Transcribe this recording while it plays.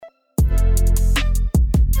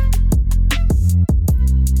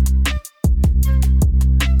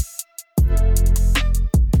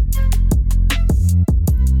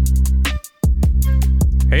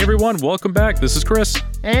everyone. Welcome back. This is Chris.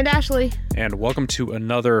 And Ashley. And welcome to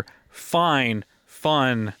another fine,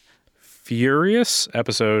 fun, furious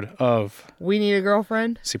episode of We Need a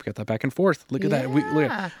Girlfriend. See, we got that back and forth. Look at that.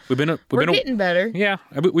 We're getting better. Yeah,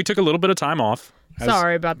 we took a little bit of time off.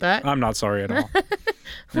 Sorry about that. I'm not sorry at all. A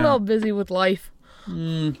little busy with life.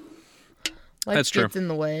 That's true. Gets in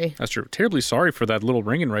the way. That's true. Terribly sorry for that little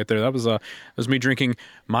ringing right there. That was me drinking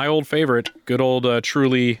my old favorite, good old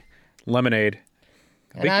Truly lemonade.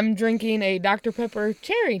 And I'm drinking a Dr. Pepper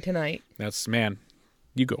cherry tonight. That's, man,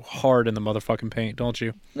 you go hard in the motherfucking paint, don't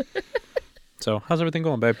you? So, how's everything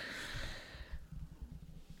going, babe?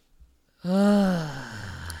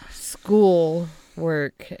 School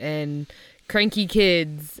work and cranky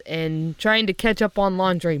kids and trying to catch up on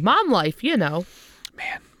laundry. Mom life, you know.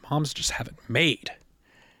 Man, moms just have it made.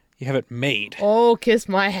 You have it made. Oh, kiss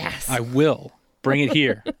my ass. I will. Bring it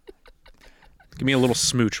here. Give me a little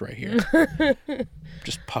smooch right here.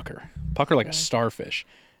 Just pucker. Pucker like a starfish.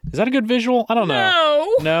 Is that a good visual? I don't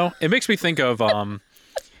know. No. It makes me think of oh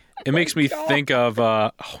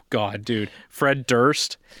God, dude. Fred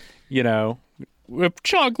Durst, you know, with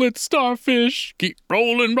chocolate starfish. Keep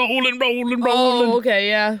rolling. Oh, okay,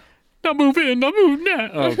 yeah. Now move in, now move now.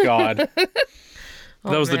 Oh God. That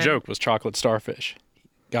was man. the joke, was chocolate starfish.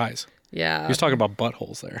 Guys. Yeah. He was talking about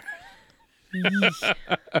buttholes there.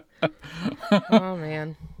 Oh,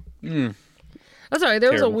 man. That's all right.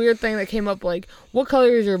 There was a weird thing that came up, like, what color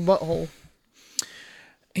is your butthole?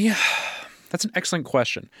 Yeah, that's an excellent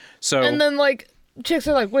question. So, And then, like, chicks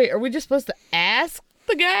are like, wait, are we just supposed to ask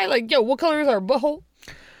the guy? Like, yo, what color is our butthole?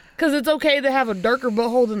 Because it's okay to have a darker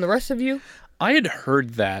butthole than the rest of you? I had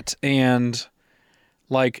heard that, and,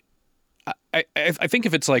 like, I think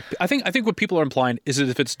if it's like, I think what people are implying is that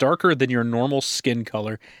if it's darker than your normal skin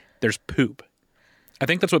color, there's poop. I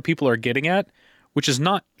think that's what people are getting at, which is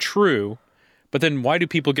not true. But then why do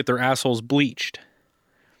people get their assholes bleached?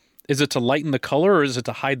 Is it to lighten the color or is it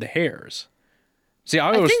to hide the hairs? See,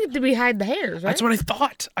 I think it to be hide the hairs, right? That's what I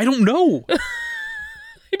thought. I don't know. I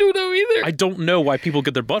don't know either. I don't know why people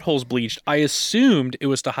get their buttholes bleached. I assumed it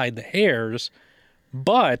was to hide the hairs.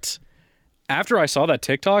 But after I saw that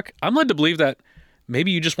TikTok, I'm led to believe that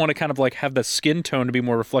maybe you just want to kind of like have the skin tone to be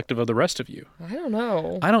more reflective of the rest of you. I don't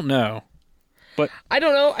know. But I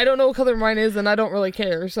don't know. I don't know what color mine is, and I don't really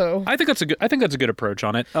care. So I think that's a good approach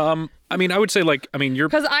on it. I mean, I would say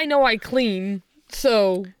because I know I clean,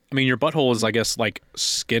 so your butthole is, I guess, like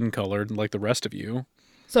skin colored like the rest of you.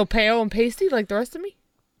 So pale and pasty like the rest of me?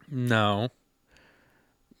 No.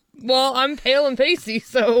 Well, I'm pale and pasty,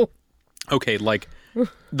 so okay, like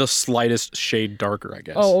the slightest shade darker, I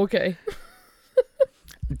guess. Oh, okay.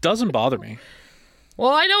 It doesn't bother me.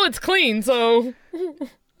 Well, I know it's clean, so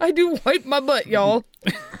I do wipe my butt, y'all.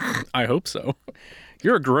 I hope so.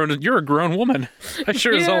 You're a grown woman. I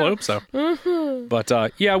sure as hell hope so. Mm-hmm.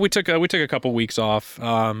 But yeah, we took a couple weeks off.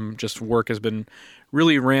 Just work has been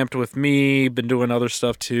really ramped with me. Been doing other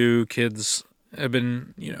stuff too. Kids have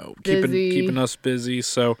been, keeping us busy.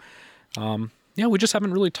 So yeah, we just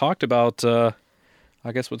haven't really talked about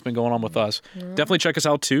I guess what's been going on with us. Definitely check us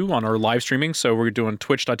out too on our live streaming. So we're doing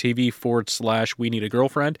twitch.tv/We Need a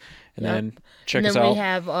Girlfriend. And then check us out. And then we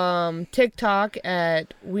have TikTok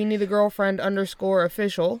at We Need a Girlfriend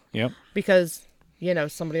 _official. Yep. Because,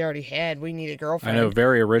 somebody already had We Need a Girlfriend. I know,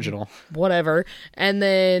 very original. Whatever. And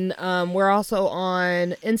then we're also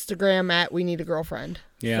on Instagram at We Need a Girlfriend.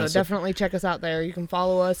 Yeah. So definitely check us out there. You can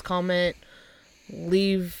follow us, comment,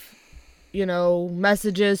 leave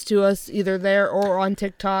messages to us either there or on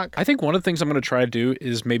TikTok. I think one of the things I'm going to try to do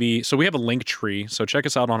is so we have a link tree. So check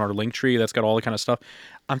us out on our link tree. That's got all the kind of stuff.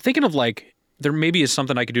 I'm thinking of there maybe is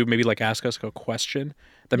something I could do, maybe ask us a question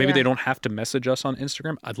that maybe they don't have to message us on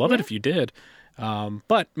Instagram. I'd love it if you did.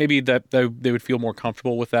 But maybe that they would feel more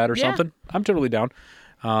comfortable with that or something. I'm totally down.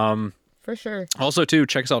 For sure. Also too,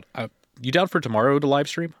 check us out. You down for tomorrow to live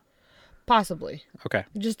stream? Possibly. Okay.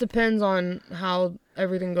 It just depends on how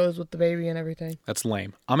everything goes with the baby and everything. That's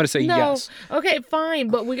lame. I'm going to say yes. Okay, fine.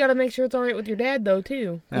 But we got to make sure it's all right with your dad, though,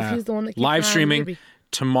 too. Because he's the one that keeps live an eye on the streaming baby.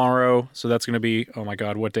 tomorrow. So that's going to be, oh my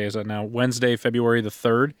God, what day is that now? Wednesday, February the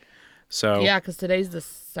 3rd. So yeah, because today's the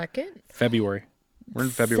 2nd? February. We're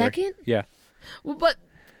in February. 2nd? Yeah. Well, but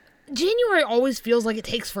January always feels like it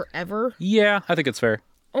takes forever. Yeah, I think it's fair.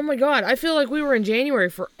 Oh my God. I feel like we were in January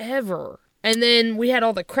forever. And then we had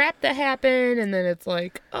all the crap that happened, and then it's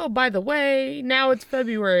like, oh, by the way, now it's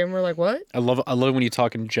February, and we're like, what? I love when you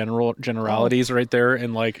talk in generalities right there,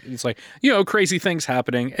 and like it's like, crazy things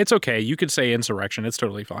happening. It's okay. You could say insurrection. It's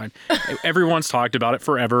totally fine. Everyone's talked about it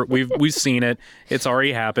forever. We've seen it. It's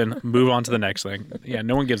already happened. Move on to the next thing. Yeah,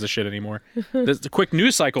 no one gives a shit anymore. There's a quick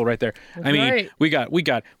news cycle right there. I mean, we got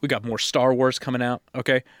more Star Wars coming out.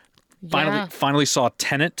 Okay, finally saw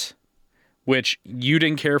Tenet, which you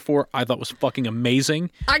didn't care for. I thought was fucking amazing.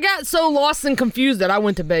 I got so lost and confused that I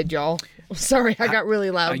went to bed, y'all. Sorry, I got really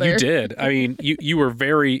loud there. You did. I mean,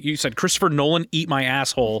 you said, Christopher Nolan, eat my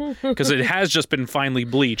asshole, because it has just been finally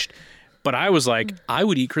bleached. But I was like, I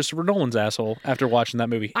would eat Christopher Nolan's asshole after watching that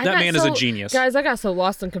movie. That man is a genius. Guys, I got so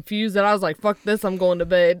lost and confused that I was like, fuck this, I'm going to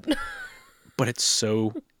bed. But it's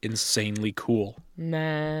so insanely cool.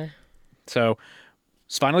 Nah. So,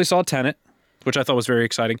 finally saw Tenet, which I thought was very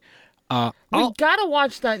exciting. We gotta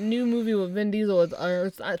watch that new movie with Vin Diesel.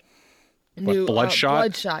 Bloodshot?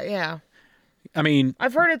 Bloodshot, yeah. I mean,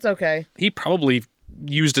 I've heard it's okay. He probably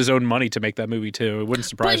used his own money to make that movie too. It wouldn't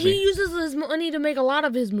surprise me. But he uses his money to make a lot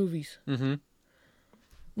of his movies. Mm-hmm.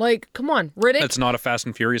 Like, come on, Riddick. That's not a Fast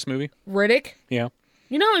and Furious movie. Riddick. Yeah.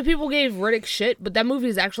 You know how many people gave Riddick shit, but that movie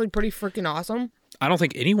is actually pretty freaking awesome. I don't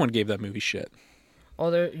think anyone gave that movie shit. Oh,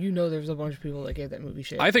 there's a bunch of people that gave that movie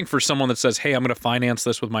shit. I think for someone that says, hey, I'm going to finance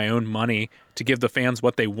this with my own money to give the fans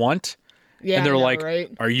what they want. Yeah, and they're like, right?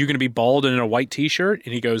 Are you going to be bald and in a white t-shirt?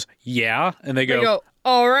 And he goes, yeah. And they go,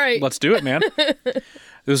 all right. Let's do it, man.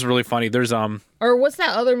 This is really funny. There's Or what's that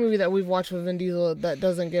other movie that we've watched with Vin Diesel that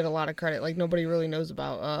doesn't get a lot of credit? Like nobody really knows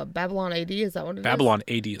about. Babylon AD, is that what it is? Babylon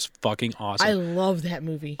AD is fucking awesome. I love that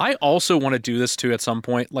movie. I also want to do this too at some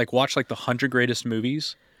point. Like watch like the 100 greatest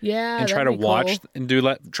movies. Yeah, and try to watch cool. and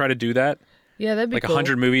try to do that. Yeah, that'd be like cool.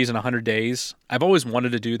 100 movies in 100 days. I've always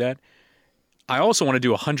wanted to do that. I also want to do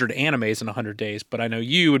 100 animes in 100 days, but I know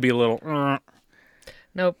you would be a little.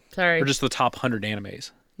 Nope, sorry. Or just the top 100 animes.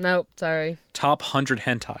 Nope, sorry. Top 100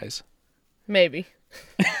 hentais. Maybe.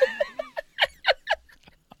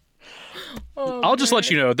 I'll just let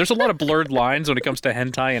you know. There's a lot of blurred lines when it comes to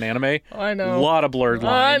hentai and anime. I know. A lot of blurred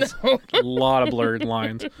lines. I know. A lot of blurred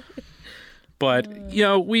lines. But,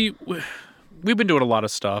 we've been doing a lot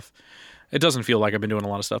of stuff. It doesn't feel like I've been doing a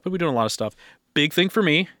lot of stuff, but we're doing a lot of stuff. Big thing for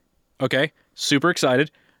me. Okay. Super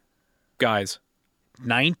excited. Guys,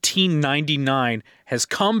 1999 has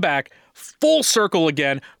come back full circle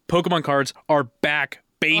again. Pokemon cards are back,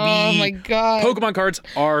 baby. Oh, my God. Pokemon cards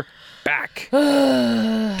are back.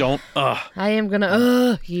 I am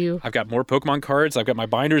gonna you. I've got more Pokemon cards. I've got my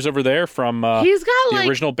binders over there from He's got the like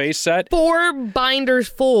original base set. 4 binders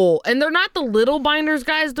full. And they're not the little binders,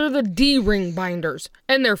 guys. They're the D-ring binders.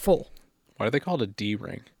 And they're full. Why are they called a D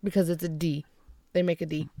ring? Because it's a D. They make a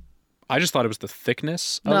D. I just thought it was the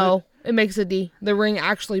thickness of No, it makes a D. The ring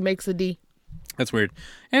actually makes a D. That's weird.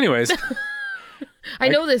 Anyways. I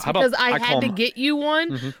know this because I call had to them- get you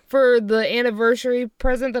one for the anniversary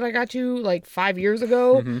present that I got you like 5 years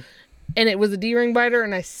ago. And it was a D-ring binder,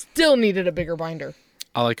 and I still needed a bigger binder.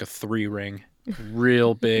 I like a 3 ring.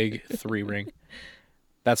 Real big 3 ring.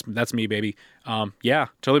 That's me, baby. Yeah,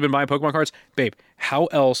 totally been buying Pokemon cards. Babe, how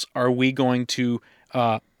else are we going to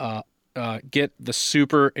get the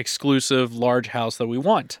super exclusive large house that we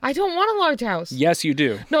want? I don't want a large house. Yes, you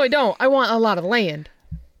do. No, I don't. I want a lot of land.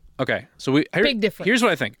 Okay, so Big difference. Here's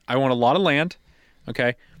what I think. I want a lot of land.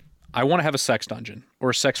 Okay, I want to have a sex dungeon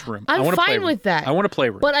or a sex room. I want a fine playroom. with that. I want a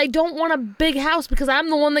playroom. But I don't want a big house because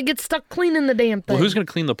I'm the one that gets stuck cleaning the damn thing. Well, who's going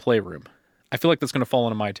to clean the playroom? I feel like that's going to fall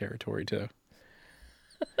into my territory too.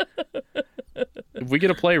 If we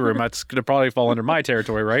get a playroom, that's going to probably fall under my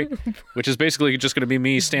territory, right? Which is basically just going to be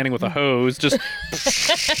me standing with a hose, just.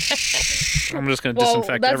 I'm just going to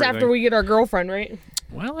disinfect that's everything. after we get our girlfriend, right?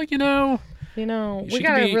 Well, we She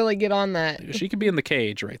gotta can be- really get on that. she could be in the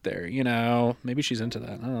cage right there. Maybe she's into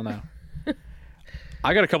that. I don't know.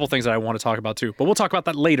 I got a couple things that I want to talk about too, but we'll talk about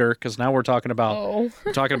that later because now we're talking about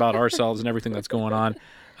ourselves and everything that's going on.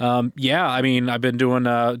 Yeah, I mean, I've been doing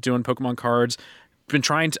Pokemon cards. Been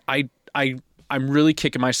trying to. I'm really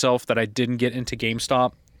kicking myself that I didn't get into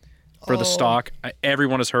GameStop for the stock.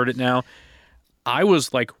 Everyone has heard it now. I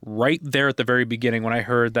was like right there at the very beginning when I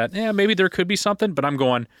heard that. Yeah, maybe there could be something, but I'm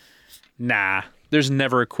going, nah. There's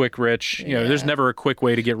never a quick rich. There's never a quick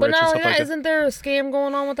way to get rich and stuff like that. Isn't there a scam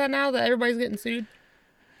going on with that now that everybody's getting sued?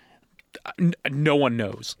 No one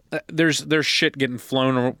knows. There's shit getting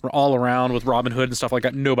flown all around with Robinhood and stuff like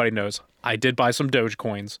that. Nobody knows. I did buy some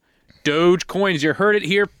Dogecoins. Dogecoins, you heard it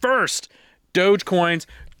here first. Dogecoins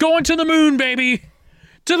going to the moon, baby.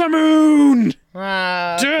 To the moon.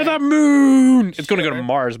 To the moon. It's going to go to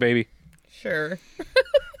Mars, baby. Sure.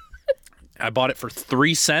 I bought it for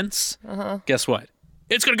 3 cents. Guess what?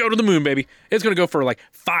 It's going to go to the moon, baby. It's going to go for like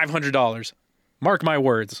 $500. Mark my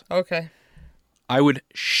words. Okay. I would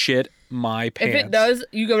shit my pants. If it does,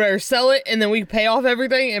 you go there, sell it, and then we pay off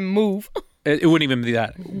everything and move. It wouldn't even be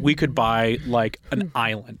that. We could buy like an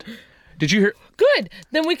island. Did you hear? Good.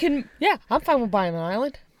 Then we can. Yeah, I'm fine with buying an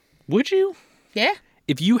island. Would you? Yeah.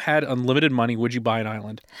 If you had unlimited money, would you buy an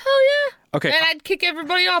island? Hell yeah. Okay. And I'd kick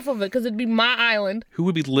everybody off of it because it'd be my island. Who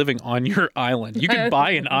would be living on your island? You could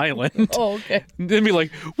buy an island. Oh, okay. Then be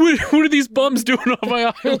like, what are these bums doing on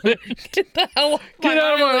my island? Get the hell off Get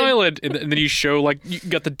out of my island. And then you show, like, you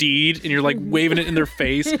got the deed, and you're, like, waving it in their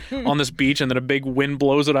face on this beach, and then a big wind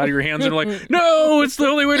blows it out of your hands, and you're like, no, it's the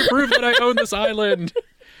only way to prove that I own this island.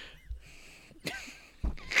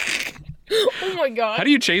 Oh, my God. How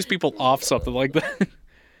do you chase people off something like that?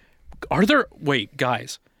 Wait,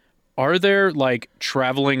 guys. Are there, like,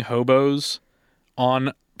 traveling hobos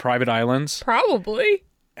on private islands? Probably.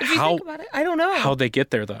 If you think about it, I don't know. How'd they get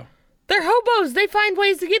there, though? They're hobos. They find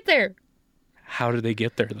ways to get there. How did they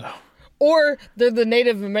get there, though? Or they're the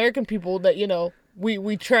Native American people that,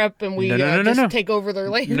 we trap and we take over their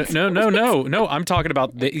lands. No. I'm talking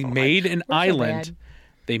about they made an island. So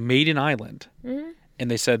they made an island. Mm-hmm. And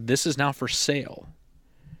they said, this is now for sale.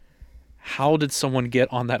 How did someone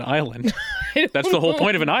get on that island? That's the whole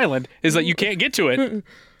point of an island, is that you can't get to it.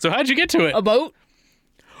 So how'd you get to it? A boat?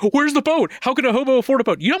 Where's the boat? How can a hobo afford a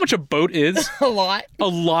boat? You know how much a boat is? A lot. A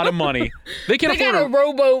lot of money. They can't afford got a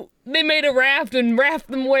rowboat. They made a raft and raft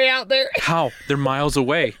them way out there. How? They're miles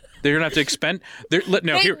away. They're going to have to expend... They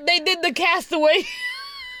did the castaway.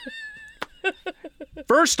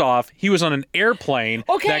 First off, he was on an airplane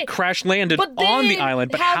that crash landed on the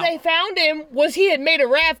island. But how they found him was he had made a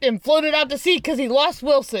raft and floated out to sea because he lost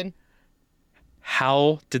Wilson.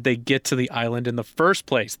 How did they get to the island in the first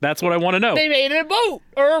place? That's what I want to know. They made a boat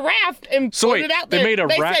or a raft and floated out there.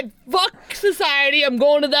 They said, fuck society, I'm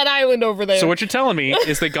going to that island over there. So what you're telling me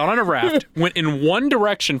is they got on a raft, went in one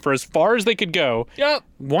direction for as far as they could go,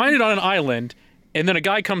 winded on an island, and then a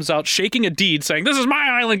guy comes out shaking a deed saying, this is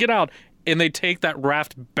my island, get out. And they take that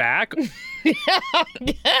raft back.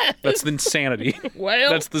 Yes. That's insanity.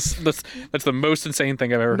 Well, that's the most insane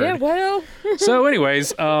thing I've ever heard. Yeah, well. So,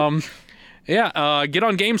 anyways, get on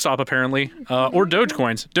GameStop apparently, or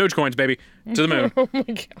Dogecoins. Dogecoins, baby, to the moon. Oh my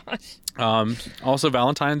gosh. Also,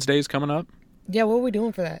 Valentine's Day is coming up. Yeah, what are we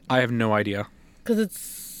doing for that? I have no idea. Because it's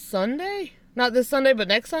Sunday, not this Sunday, but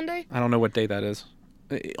next Sunday. I don't know what day that is.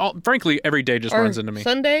 Frankly, every day just runs into me.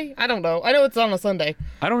 Sunday? I don't know. I know it's on a Sunday.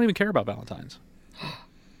 I don't even care about Valentine's.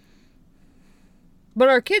 But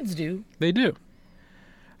our kids do. They do.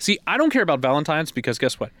 See, I don't care about Valentine's because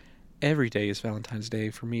guess what? Every day is Valentine's Day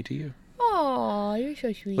for me to you. Aw, you're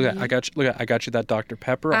so sweet. I got you that Dr.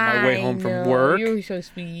 Pepper on my way home from work. You're so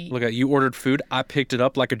sweet. Look at you ordered food. I picked it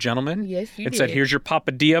up like a gentleman. Yes, you did. It said, "Here's your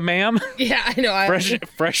papadilla, ma'am." Yeah, I know.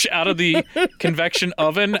 Fresh out of the convection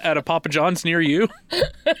oven at a Papa John's near you.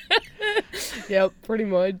 Yep, pretty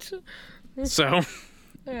much. So,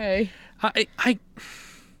 hey, I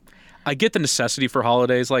get the necessity for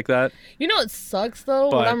holidays like that. You know what sucks though?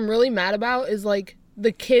 What I'm really mad about is like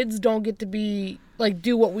the kids don't get to be like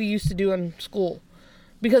do what we used to do in school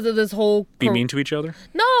because of this whole be mean to each other.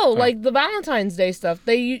 No, like the Valentine's Day stuff.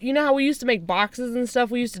 You know how we used to make boxes and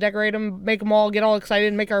stuff. We used to decorate them, make them all get all excited,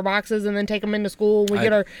 and make our boxes, and then take them into school. And we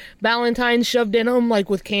get our Valentines shoved in them like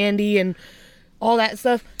with candy and all that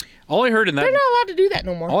stuff. All I heard in that they're not allowed to do that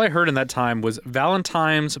no more. All I heard in that time was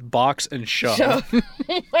Valentine's box and shove.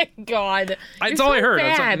 Oh my God, that's all I heard.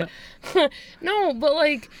 Bad. No, but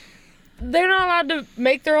like. They're not allowed to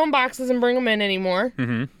make their own boxes and bring them in anymore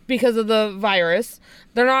because of the virus.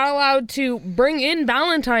 They're not allowed to bring in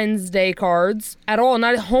Valentine's Day cards at all,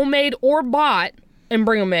 not homemade or bought, and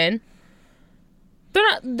bring them in. They're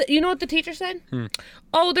not. You know what the teacher said?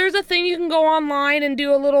 Oh, there's a thing you can go online and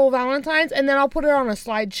do a little Valentine's, and then I'll put it on a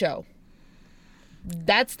slideshow.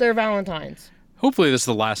 That's their Valentine's. Hopefully, this is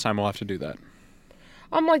the last time we'll have to do that.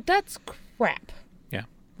 I'm like, that's crap. Yeah.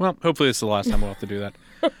 Well, hopefully, this is the last time we'll have to do that.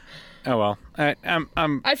 Oh well,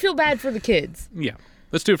 I feel bad for the kids. Yeah,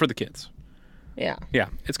 let's do it for the kids. Yeah. Yeah,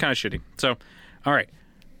 it's kind of shitty. So, all right.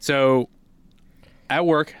 So, at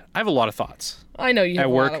work, I have a lot of thoughts. I know you have at a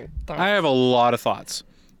work, lot of thoughts. I have a lot of thoughts.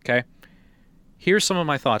 Okay. Here's some of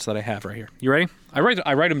my thoughts that I have right here. You ready? I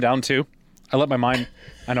write them down too. I let my mind.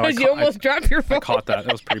 I know. You almost dropped your phone. I caught that.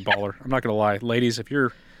 That was pretty baller. I'm not gonna lie, ladies. If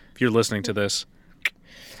you're listening to this,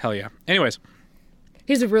 hell yeah. Anyways,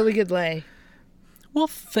 he's a really good lay. Well,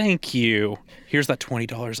 thank you. Here's that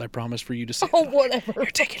 $20 I promised for you to save. Oh, whatever. Here,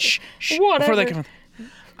 take it. Shh. Whatever. Before they come.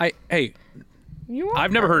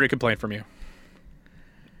 I've never heard a complaint from you.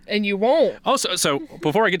 And you won't. Also, so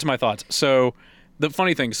before I get to my thoughts, so the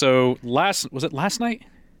funny thing, so was it last night?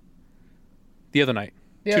 The other night.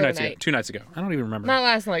 The two other nights night. ago. 2 nights ago. I don't even remember. Not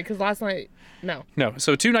last night, because last night, no. No.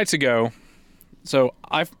 So 2 nights ago, so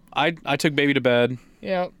I took baby to bed.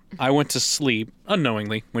 Yep. I went to sleep,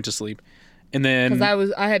 unknowingly went to sleep. And then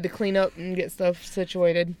Because I had to clean up and get stuff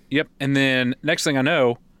situated. Yep. And then next thing I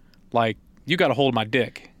know, like, you got a hold of my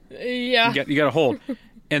dick. Yeah. You got a hold.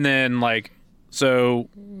 And then like, so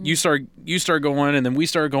you start going, and then we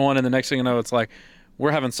start going, and the next thing you know, it's like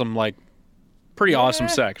we're having some like pretty awesome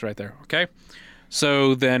sex right there. Okay.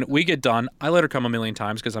 So then we get done. I let her come a million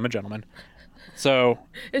times because I'm a gentleman. So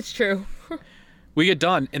It's true. we get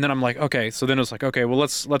done, and then I'm like, okay. So then it's like, okay, well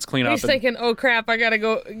let's clean up. He's thinking, oh crap, I gotta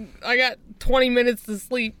go. I got 20 minutes to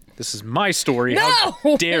sleep. This is my story. No!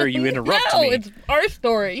 How dare you interrupt No, me? it's our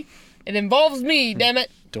story. It involves me, damn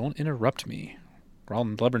it. Don't interrupt me, or I'll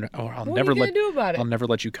never. What are you gonna do about it? I'll never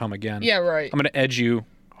let you come again. Yeah, right. I'm gonna edge you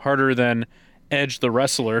harder than Edge the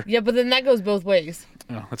wrestler. Yeah, but then that goes both ways.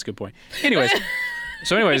 Oh, that's a good point. Anyways,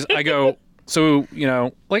 I go. So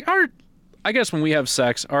like I guess when we have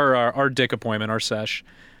sex, our dick appointment, our sesh,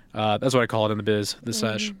 that's what I call it in the biz, the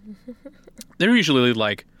sesh. They're usually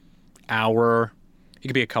like hour. It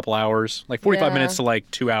could be a couple hours, like 45 minutes to like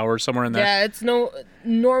 2 hours, somewhere in there. Yeah, it's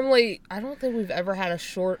normally, I don't think we've ever had a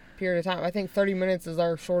short period of time. I think 30 minutes is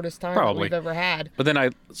our shortest time that we've ever had. But then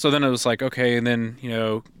it was like, okay, and then,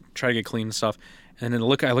 try to get clean and stuff. And then I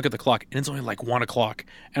look at the clock, and it's only like 1 o'clock.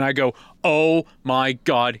 And I go, oh my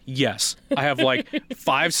God, yes. I have like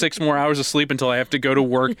 5-6 more hours of sleep until I have to go to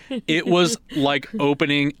work. It was like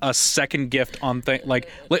opening a second gift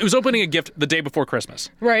it was opening a gift the day before Christmas.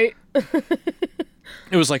 Right.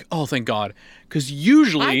 It was like, oh, thank God. Because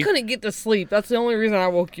usually... I couldn't get to sleep. That's the only reason I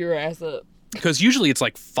woke your ass up. Because usually it's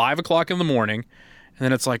like 5 o'clock in the morning, and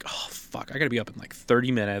then it's like, oh, fuck, I got to be up in like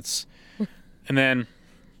 30 minutes. And then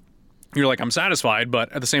you're like, I'm satisfied,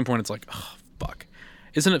 but at the same point, it's like, oh, fuck.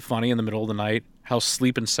 Isn't it funny in the middle of the night how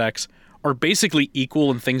sleep and sex are basically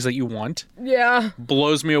equal in things that you want? Yeah.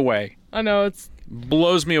 Blows me away. I know,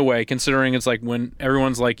 Blows me away, considering it's like when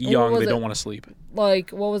everyone's like young, they don't want to sleep.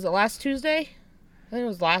 Like, what was it, last Tuesday? I think it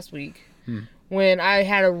was last week. When I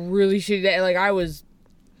had a really shitty day. Like, I was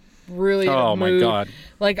really in a mood. My God.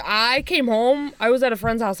 Like, I came home. I was at a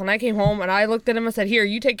friend's house, and I came home, and I looked at him and said, here,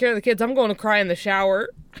 you take care of the kids. I'm going to cry in the shower.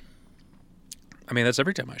 I mean, that's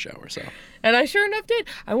every time I shower, so. And I sure enough did.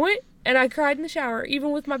 I went, and I cried in the shower,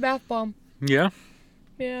 even with my bath bomb. Yeah?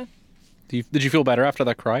 Yeah. Did you feel better after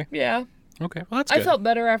that cry? Yeah. Okay, well, that's good. I felt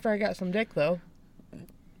better after I got some dick, though.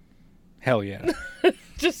 Hell yeah.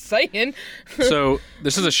 Just saying. So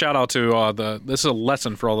this is a shout out to this is a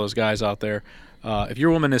lesson for all those guys out there. If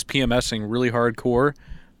your woman is PMSing really hardcore,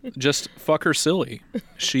 just fuck her silly.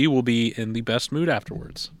 She will be in the best mood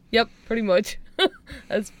afterwards. Yep, pretty much.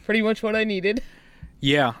 That's pretty much what I needed.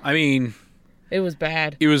 Yeah, I mean, it was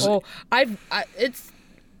bad. It was. Oh, I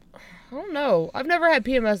don't know. I've never had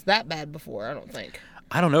PMS that bad before. I don't think.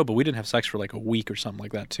 I don't know, but we didn't have sex for like a week or something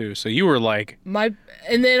like that too. So you were like and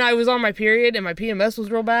then I was on my period, and my PMS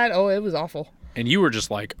was real bad. Oh, it was awful. And you were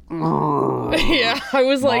just like, yeah, I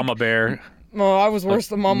was like Mama Bear. Oh, I was worse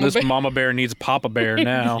than Mama Bear. This Mama Bear needs Papa Bear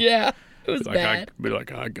now. Yeah, it was bad. Be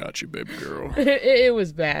like, I got you, baby girl. It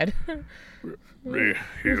was bad.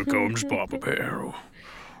 Here comes Papa Bear.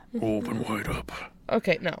 Open wide up.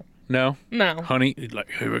 Okay, no. No? No. Honey, like,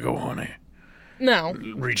 here we go, honey. No.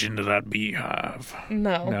 Reach into that beehive.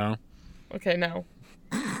 No. No? Okay, no.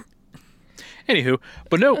 Anywho,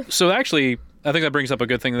 but no, so actually, I think that brings up a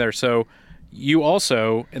good thing there. So you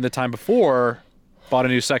also, in the time before, bought a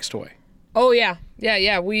new sex toy. Oh, yeah.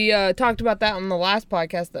 Yeah. We talked about that on the last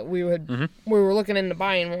podcast that we were looking into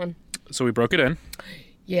buying one. So we broke it in.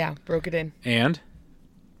 Yeah, broke it in. And?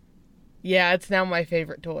 Yeah, it's now my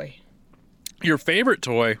favorite toy. Your favorite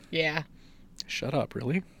toy? Yeah. Shut up,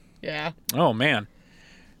 really? Yeah. Oh, man.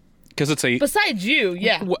 Because it's a... Besides you,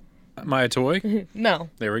 yeah. Am I a toy?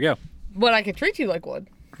 No. There we go. But I could treat you like one.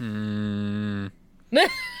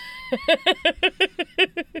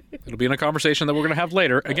 It'll be in a conversation that we're going to have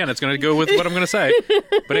later. Again, it's going to go with what I'm going to say.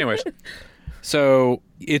 But anyways. So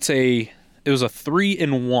it was a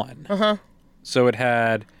 3-in-1. Uh-huh. So it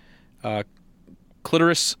had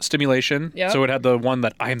clitoris stimulation. Yep. So it had the one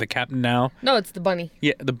that I am the captain now. No, it's the bunny.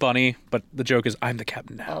 Yeah, the bunny. But the joke is I'm the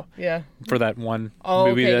captain now. Oh, yeah. For that one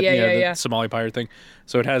movie that yeah. the Somali pirate thing.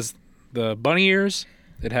 So it has the bunny ears.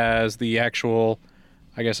 It has the actual,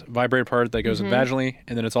 I guess, vibrator part that goes vaginally,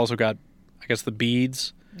 and then it's also got, I guess, the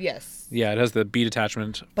beads. Yes. Yeah, it has the bead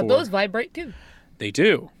attachment. But those vibrate too. They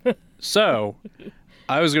do. So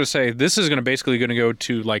I was going to say this is basically going to go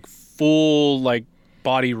to like full like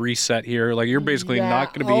body reset here. Like, you're basically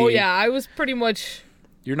not going to be. Oh yeah, I was pretty much.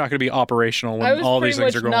 You're not going to be operational when all these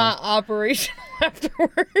things are going. I was pretty much not operational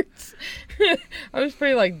afterwards. I was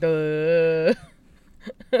pretty like, duh.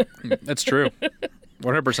 That's true.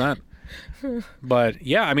 100%. But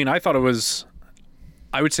yeah, I mean, I thought it was.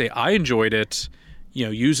 I would say I enjoyed it.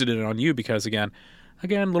 Using it on you because again, a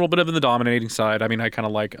little bit of in the dominating side. I mean, I kind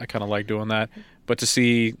of like doing that. But to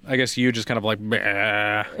see, I guess you just kind of like,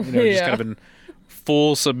 just kind of in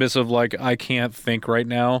full submissive, like I can't think right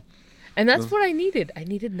now. And that's what I needed. I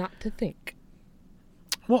needed not to think.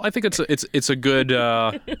 Well, I think it's a good,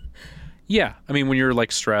 yeah. I mean, when you're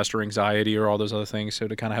like stressed or anxiety or all those other things, so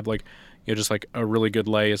to kind of have like, just like a really good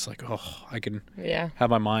lay, it's like, oh, I can have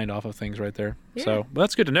my mind off of things right there. Yeah. So, but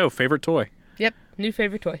that's good to know. Favorite toy. Yep, new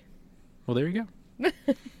favorite toy. Well, there you go.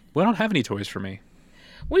 We don't have any toys for me.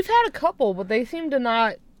 We've had a couple, but they seem to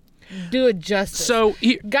not do it justice. So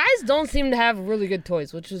guys don't seem to have really good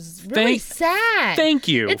toys, which is really sad. Thank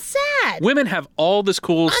you. It's sad. Women have all this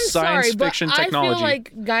cool science fiction technology. I feel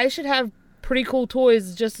like guys should have pretty cool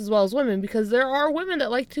toys just as well as women because there are women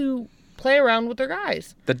that like to play around with their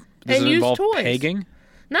guys. Does it involve pegging?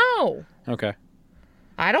 No. Okay.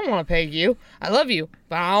 I don't want to peg you. I love you,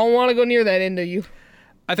 but I don't want to go near that end of you.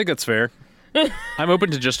 I think that's fair. I'm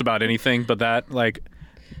open to just about anything, but that's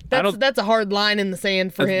a hard line in the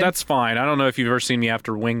sand for him. That's fine. I don't know if you've ever seen me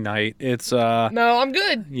after wing night. It's No, I'm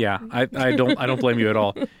good. Yeah, I don't blame you at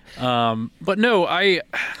all. But no,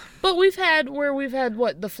 But we've had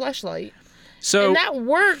what, the fleshlight. So and that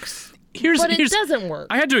works. But it doesn't work.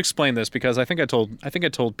 I had to explain this because I think I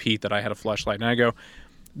told Pete that I had a fleshlight, and I go,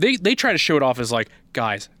 they try to show it off as like,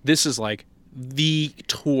 guys, this is like the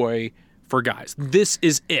toy for guys. This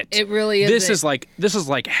is it. It really is. This is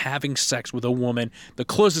like having sex with a woman, the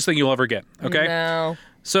closest thing you'll ever get. Okay. No.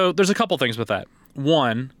 So there's a couple things with that.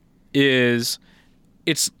 One is,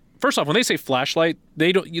 it's first off, when they say flashlight,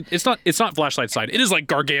 they don't. It's not flashlight size. It is like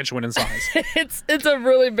gargantuan in size. it's a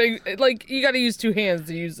really big. Like you got to use two hands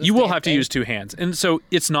to use this. You will have to use two hands, and so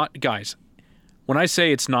it's not, guys. When I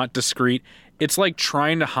say it's not discreet, it's like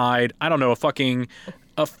trying to hide, I don't know,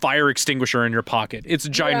 a fire extinguisher in your pocket. It's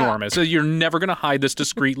ginormous. Yeah. So you're never going to hide this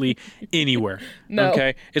discreetly anywhere. No.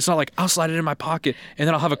 Okay? It's not like, I'll slide it in my pocket and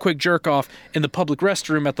then I'll have a quick jerk off in the public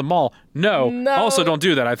restroom at the mall. No. Also, don't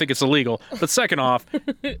do that. I think it's illegal. But second off,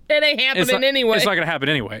 it ain't happening anyway. It's not going to happen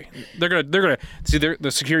anyway. They're going to see,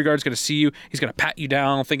 the security guard's going to see you. He's going to pat you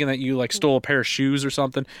down thinking that you like stole a pair of shoes or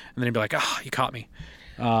something. And then he'd be like, you caught me.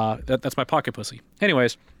 That's my pocket pussy.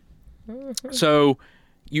 Anyways. So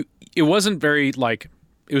it wasn't very like,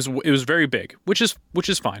 it was very big, which is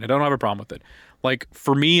fine. I don't have a problem with it. Like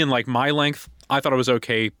for me and like my length, I thought it was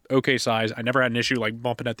okay size. I never had an issue like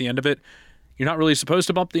bumping at the end of it. You're not really supposed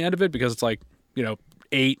to bump the end of it because it's like,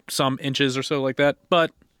 8 some inches or so like that.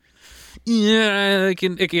 But yeah, it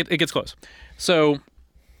gets close. So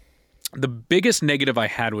the biggest negative I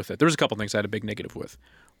had with it, there's a couple things I had a big negative with.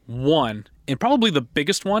 One, and probably the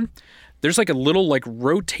biggest one, there's like a little like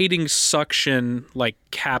rotating suction like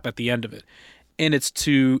cap at the end of it. And it's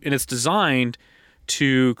designed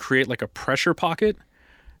to create like a pressure pocket.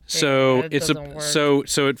 So so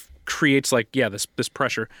it creates like, this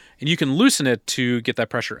pressure, and you can loosen it to get that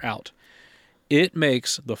pressure out. It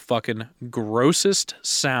makes the fucking grossest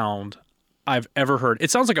sound I've ever heard. It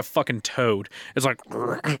sounds like a fucking toad. It's like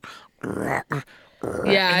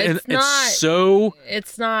yeah, it's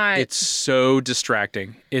not. It's so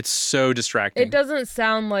distracting. It's so distracting. It doesn't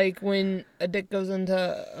sound like when a dick goes into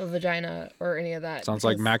a vagina or any of that. Sounds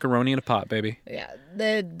like macaroni in a pot, baby. Yeah,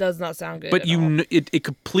 that does not sound good. But it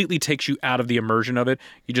completely takes you out of the immersion of it.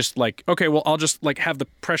 You just like, okay, well, I'll just like have the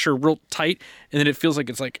pressure real tight, and then it feels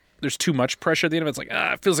like it's like there's too much pressure at the end of it. It's like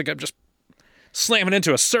it feels like I'm just slamming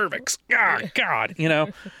into a cervix. God,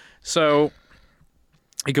 So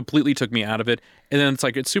it completely took me out of it. And then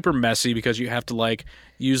it's super messy because you have to like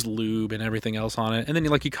use lube and everything else on it. And then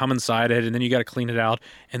you come inside it and then you got to clean it out.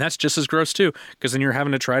 And that's just as gross too. Because then you're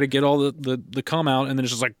having to try to get all the cum out and then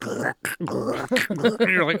it's just like,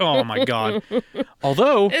 and you're like, oh my God.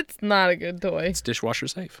 Although it's not a good toy. It's dishwasher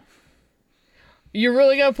safe. You're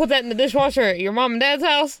really going to put that in the dishwasher at your mom and dad's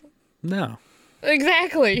house? No.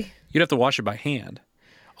 Exactly. You'd have to wash it by hand.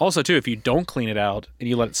 Also, too, if you don't clean it out and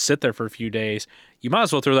you let it sit there for a few days, you might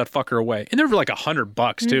as well throw that fucker away. And they're like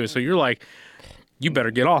 $100 too, so you're like, you better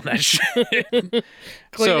get on that shit.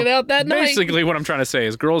 Clean it out that night. Basically, what I'm trying to say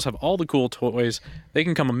is girls have all the cool toys. They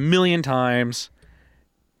can come a million times.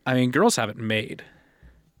 I mean, girls have it made.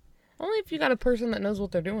 Only if you got a person that knows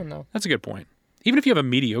what they're doing, though. That's a good point. Even if you have a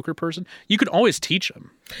mediocre person, you could always teach them.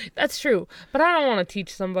 That's true. But I don't want to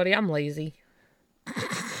teach somebody. I'm lazy.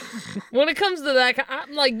 When it comes to that,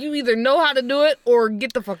 I'm like, you either know how to do it or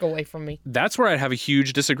get the fuck away from me. That's where I have a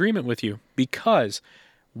huge disagreement with you, because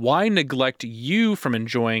why neglect you from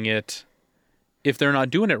enjoying it if they're not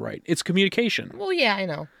doing it right? It's communication. Well, yeah, I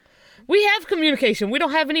know. We have communication. We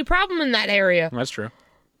don't have any problem in that area. That's true.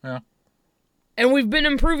 Yeah. And we've been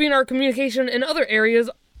improving our communication in other areas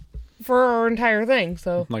for our entire thing,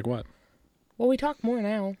 so. Like what? Well, we talk more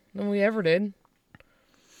now than we ever did.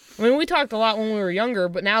 I mean, we talked a lot when we were younger,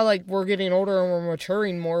 but now, like, we're getting older and we're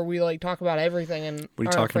maturing more. We, like, talk about everything and What are you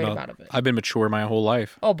aren't talking afraid about? it. I've been mature my whole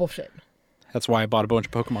life. Oh, bullshit. That's why I bought a bunch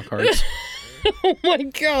of Pokemon cards. Oh, my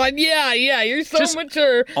God. Yeah. You're so Just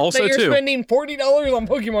mature also, that you're too. spending $40 on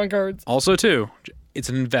Pokemon cards. Also, too, it's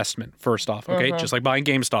an investment, first off, okay? Just like buying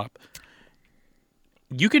GameStop.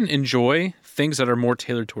 You can enjoy things that are more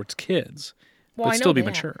tailored towards kids, Well, but I still know be that.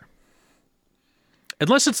 mature.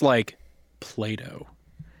 Unless it's like Play-Doh.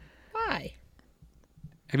 Why?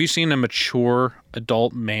 Have you seen a mature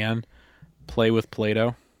adult man play with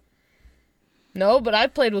Play-Doh? No, but I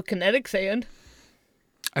played with kinetic sand.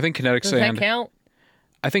 I think kinetic Does sand. that count?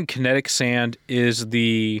 I think kinetic sand is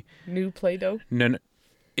the New Play-Doh? no,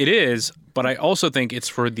 it is, but I also think it's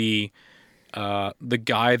for the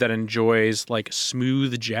guy that enjoys like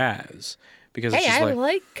smooth jazz, because it's Hey, just I like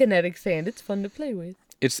like kinetic sand. It's fun to play with.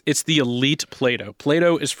 it's the elite Play-Doh.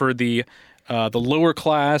 Play-Doh is for the lower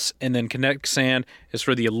class, and then kinetic sand is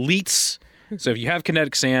for the elites. So if you have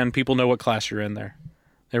kinetic sand, people know what class you're in there.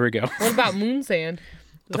 There we go. What about moon sand?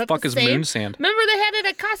 The fuck is moon sand? Remember they had it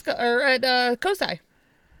at Costco or at Kosai.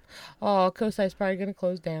 Oh, Kosai's probably gonna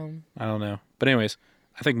close down. I don't know. But anyways,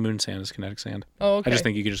 I think moon sand is kinetic sand. Oh, okay. I just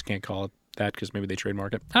think you just can't call it that because maybe they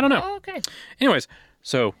trademark it. I don't know. Oh, okay. Anyways,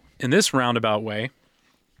 so in this roundabout way,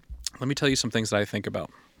 let me tell you some things that I think about.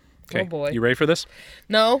 Okay. Oh, boy. You ready for this?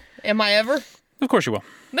 No, am I ever? Of course you will.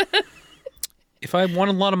 If I won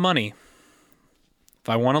a lot of money,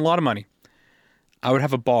 I would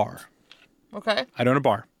have a bar. Okay. I'd own a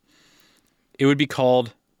bar. It would be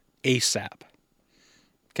called ASAP.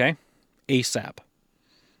 Okay? ASAP.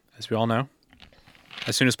 As we all know,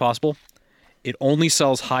 as soon as possible. It only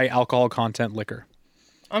sells high alcohol content liquor.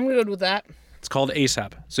 I'm good with that. It's called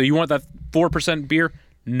ASAP. So you want that 4% beer?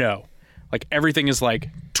 No. Like everything is like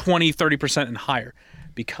 20, 30% and higher,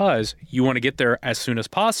 because you want to get there as soon as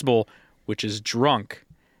possible, which is drunk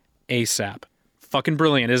ASAP. Fucking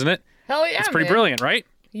brilliant, isn't it? Hell yeah, It's pretty man. brilliant, right?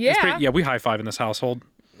 Yeah. It's pretty, yeah, we high five in this household.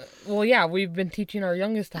 Well, yeah, we've been teaching our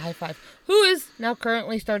youngest to high five, who is now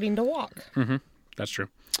currently starting to walk. That's true.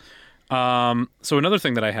 So another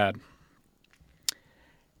thing that I had.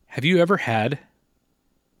 Have you ever had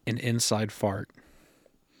an inside fart?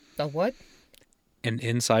 The what? An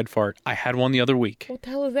inside fart. I had one the other week. What the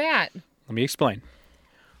hell is that? Let me explain.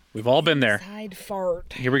 We've all been there. Side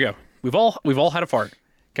fart. Here we go. We've all had a fart.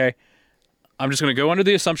 Okay. I'm just gonna go under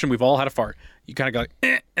the assumption we've all had a fart. You kind of go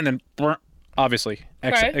like, and then brr, obviously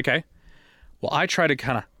exit. Okay. Okay. Well, I try to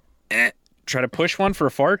kind of try to push one for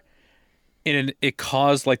a fart, and it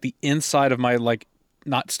caused like the inside of my like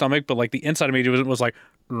not stomach, but like the inside of me was like.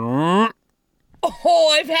 Oh,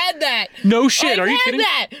 I've had that. No shit. Are you I've kidding?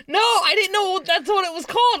 had that. No, I didn't know that's what it was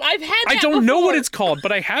called. I've had that I don't know what before. it's called,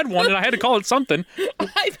 but I had one and I had to call it something. I've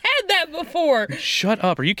had that before. Shut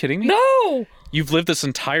up. Are you kidding me? No. You've lived this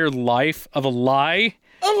entire life of a lie.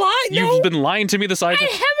 A lie? No. You've been lying to me this I haven't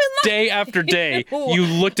lied. day after day. No. You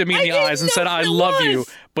looked at me in I the didn't eyes and know said, what I it love you. was.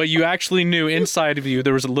 But you actually knew inside of you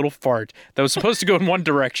there was a little fart that was supposed to go in one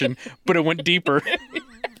direction, but it went deeper.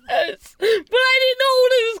 Yes. But I didn't know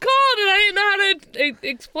what it was called, and I didn't know how to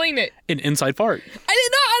explain it. An inside fart. I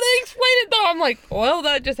didn't know how to explain it, though. I'm like, well,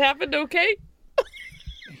 that just happened, okay?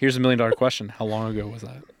 Here's $1 million question. How long ago was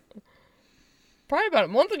that? Probably about a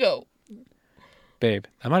month ago. Babe,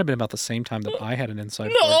 that might have been about the same time that I had an inside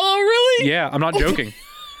No, fart. really? Yeah, I'm not joking.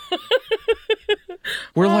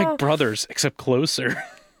 We're like brothers, except closer.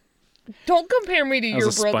 Don't compare me to That your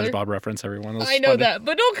was a brother. SpongeBob reference, everyone. That was I know funny. that,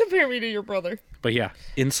 but don't compare me to your brother. But yeah,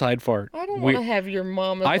 inside fart. I don't We- want to have your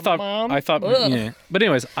mom as I a thought, mom. I thought, Ugh. yeah. But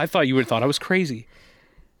anyways, I thought you would have thought I was crazy.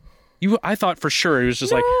 I thought for sure it was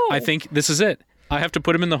just like, No. I think this is it. I have to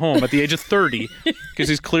put him in the home at the age of 30 because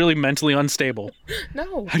he's clearly mentally unstable.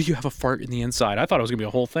 No. How do you have a fart in the inside? I thought it was gonna be a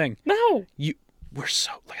whole thing. No. We're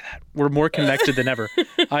so look at that. We're more connected than ever.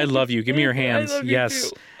 I love you. Give me your hands. love you Yes.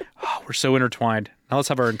 too. Oh, we're so intertwined. Now let's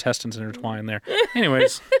have our intestines intertwined there.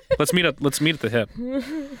 Anyways, let's meet at the hip.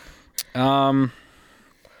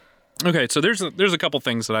 Okay, so there's a couple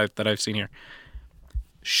things that I've seen here.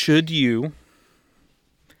 Should you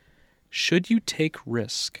take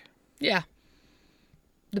risk? Yeah.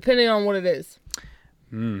 Depending on what it is.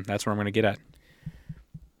 That's where I'm going to get at.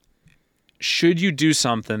 should you do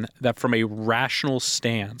something that from a rational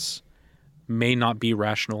stance may not be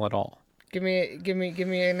rational at all? Give me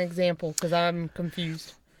an example, because I'm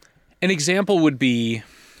confused. An example of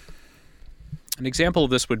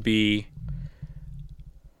this would be,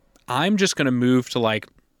 I'm just going to move to like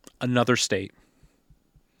another state.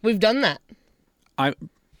 We've done that. I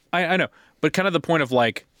know, but kind of the point of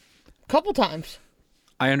like, Couple times.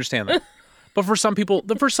 I understand that. But for some people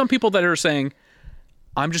that are saying,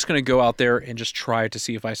 I'm just going to go out there and just try it to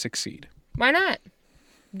see if I succeed. Why not?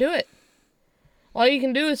 Do it. All you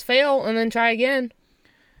can do is fail and then try again.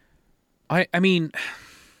 I mean,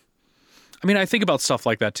 I think about stuff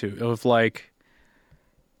like that too. Of like,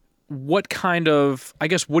 what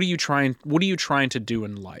are you trying to do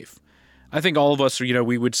in life? I think all of us,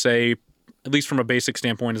 we would say, at least from a basic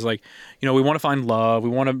standpoint, is like, we want to find love. We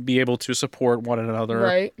want to be able to support one another.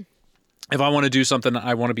 Right. If I want to do something,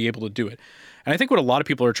 I want to be able to do it. And I think what a lot of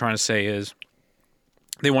people are trying to say is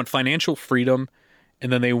they want financial freedom,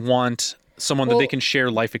 and then they want someone that they can share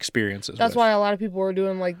life experiences with. That's why a lot of people are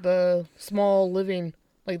doing like the small living.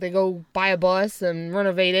 Like they go buy a bus and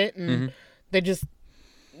renovate it, and they just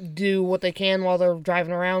do what they can while they're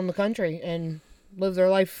driving around the country and live their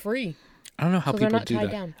life free. I don't know how people do that.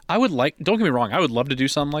 Down. Don't get me wrong, I would love to do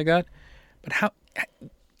something like that, but how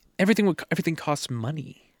everything costs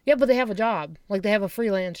money. Yeah, but they have a job. Like they have a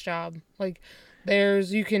freelance job. Like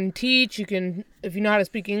you can teach, if you know how to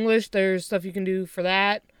speak English, there's stuff you can do for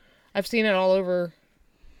that. I've seen it all over.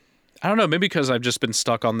 I don't know, maybe because I've just been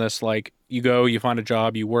stuck on this, like, you find a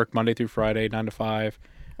job, you work Monday through Friday, 9 to 5.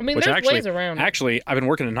 I mean, there's ways around it. Actually, I've been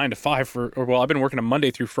working a 9 to 5 I've been working a Monday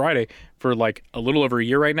through Friday for like a little over a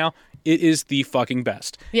year right now. It is the fucking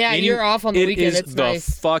best. Yeah, you're off on the weekend. It's nice.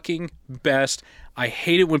 The fucking best. I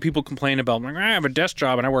hate it when people complain about, like, I have a desk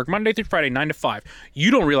job and I work Monday through Friday, 9 to 5. You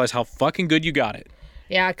don't realize how fucking good you got it.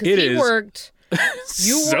 Yeah, because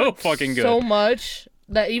you worked fucking good. So much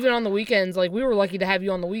that even on the weekends, like, we were lucky to have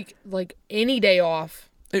you on the week, like, any day off.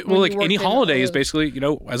 Any holiday is basically,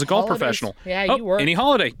 as a golf professional. Yeah, you work. Any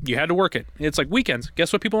holiday, you had to work it. It's like weekends.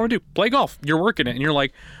 Guess what people want to do? Play golf. You're working it. And you're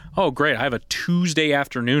like, oh, great. I have a Tuesday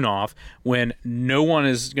afternoon off when no one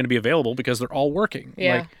is going to be available because they're all working.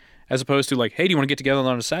 Yeah. Like, as opposed to like, hey, do you want to get together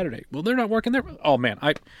on a Saturday? Well, they're not working there. Oh, man.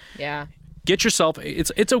 Get yourself.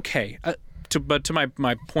 It's okay. But to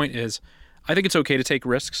my point is, I think it's okay to take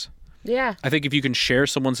risks. Yeah. I think if you can share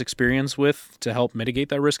someone's experience to help mitigate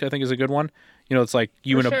that risk, I think is a good one. It's like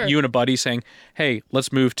you and a buddy saying, hey,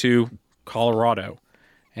 let's move to Colorado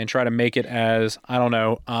and try to make it as, I don't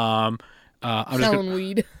know, selling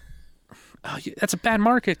weed. Oh, that's a bad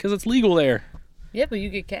market because it's legal there. Yeah, but you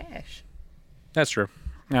get cash. That's true.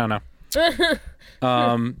 I don't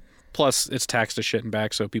know. Plus, it's taxed to shit and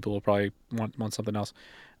back, so people will probably want something else.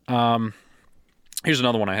 Here's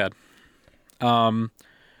another one I had.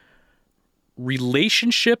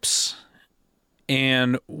 Relationships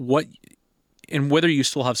and whether you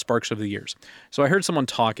still have sparks over the years. So I heard someone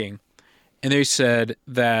talking, and they said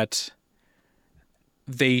that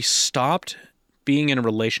they stopped being in a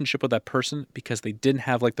relationship with that person because they didn't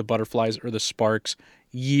have like the butterflies or the sparks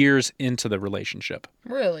years into the relationship.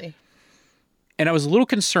 Really? And I was a little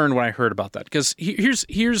concerned when I heard about that, because here's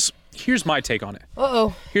my take on it.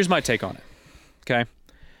 Uh-oh. Here's my take on it. Okay?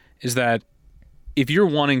 Is that if you're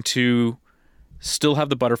wanting to still have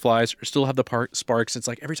the butterflies or still have the sparks, it's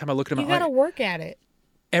like every time I look at him, you gotta work at it.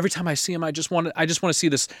 Every time I see him, I just want to see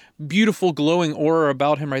this beautiful glowing aura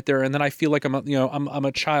about him right there, and then I feel like I'm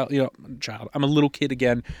a child, I'm a little kid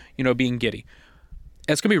again, being giddy.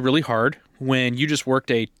 It's gonna be really hard when you just worked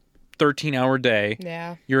a 13-hour day.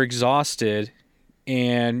 Yeah. You're exhausted,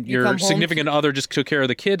 and your significant other just took care of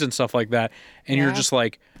the kids and stuff like that, and you're just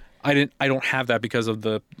like, I don't have that because of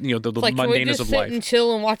the the like, mundaneness of life. Sit and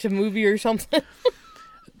chill and watch a movie or something.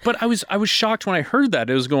 But I was shocked when I heard that.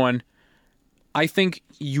 It was going, I think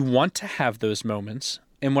you want to have those moments,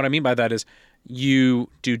 and what I mean by that is you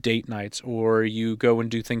do date nights or you go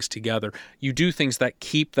and do things together. You do things that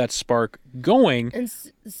keep that spark going. And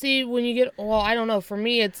see, when you get, I don't know. For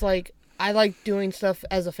me, it's like I like doing stuff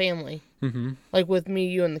as a family, like with me,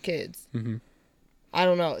 you, and the kids. Mm-hmm. I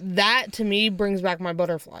don't know. That, to me, brings back my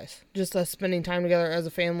butterflies. Just us spending time together as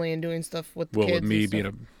a family and doing stuff with the kids. Well, with me being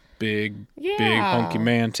a big hunky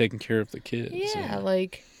man taking care of the kids. Yeah,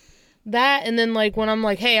 like that. And then, like, when I'm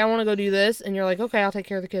like, hey, I want to go do this, and you're like, okay, I'll take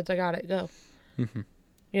care of the kids. I got it. Go. Mm-hmm.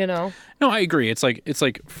 No, I agree. It's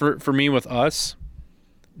like for me with us,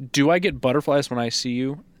 do I get butterflies when I see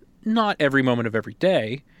you? Not every moment of every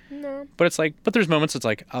day. No. But there's moments it's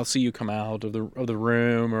like I'll see you come out of the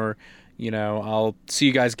room, or I'll see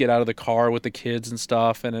you guys get out of the car with the kids and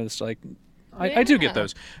stuff, and it's like, I do get Yeah.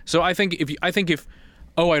 those. So I think if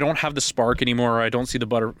I don't have the spark anymore, or I don't see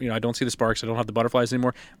I don't see the sparks, I don't have the butterflies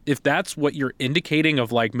anymore. If that's what you're indicating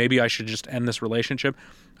of like maybe I should just end this relationship,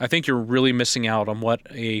 I think you're really missing out on what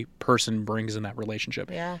a person brings in that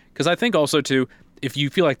relationship. Yeah. Because I think also too, if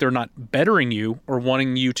you feel like they're not bettering you or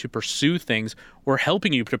wanting you to pursue things or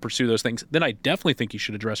helping you to pursue those things, then I definitely think you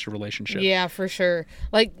should address your relationship. Yeah, for sure.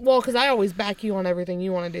 Like, well, because I always back you on everything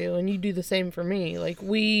you want to do, and you do the same for me. Like,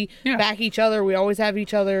 we back each other. We always have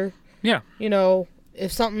each other. Yeah. You know,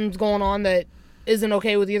 if something's going on that isn't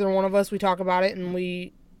okay with either one of us, we talk about it and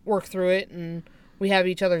we work through it, and we have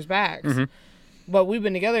each other's backs. Mm-hmm. But we've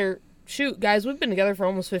been together. Shoot, guys, we've been together for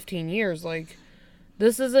almost 15 years. Like,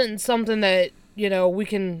 this isn't something that, you know, we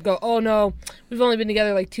can go, oh no, we've only been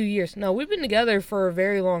together like 2 years. No, we've been together for a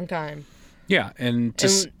very long time. Yeah, and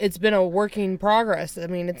it's been a working progress. I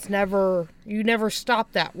mean, you never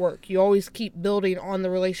stop that work. You always keep building on the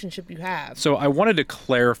relationship you have. So I wanted to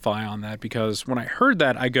clarify on that, because when I heard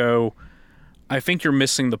that, I think you're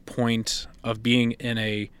missing the point of being in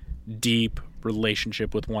a deep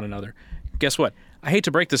relationship with one another. Guess what? I hate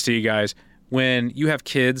to break this to you guys. When you have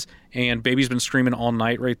kids and baby's been screaming all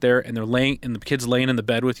night right there, and the kid's laying in the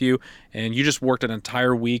bed with you, and you just worked an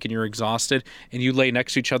entire week and you're exhausted, and you lay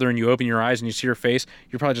next to each other and you open your eyes and you see her face,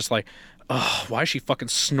 you're probably just like, oh, why is she fucking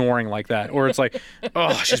snoring like that? Or it's like,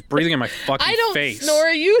 oh, she's breathing in my fucking face. I don't snore,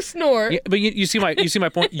 you snore. Yeah, but you see my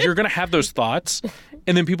point. You're gonna have those thoughts,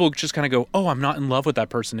 and then people just kind of go, oh, I'm not in love with that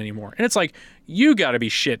person anymore. And it's like, you gotta be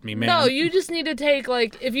shitting me, man. No, you just need to take,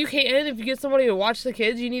 like, if you get somebody to watch the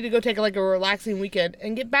kids, you need to go take like a relaxing weekend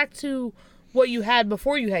and get back to what you had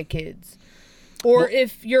before you had kids. Or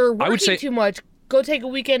if you're working too much, go take a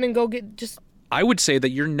weekend and go get just. I would say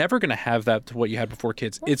that you're never going to have that to what you had before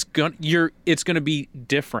kids. It's going to be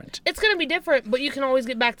different. It's going to be different, but you can always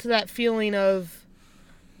get back to that feeling of,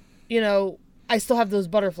 you know, I still have those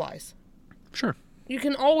butterflies. Sure. You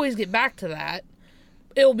can always get back to that.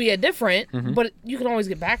 It'll be different, but you can always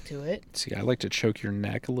get back to it. See, I like to choke your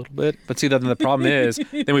neck a little bit, but see, then the problem is,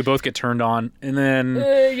 then we both get turned on, and then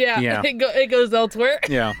yeah. It goes elsewhere.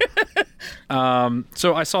 Yeah.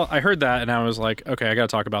 So I heard that, and I was like, okay, I got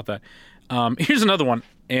to talk about that. Here's another one,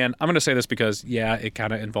 and I'm going to say this because, it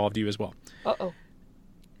kind of involved you as well. Uh-oh.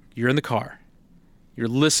 You're in the car. You're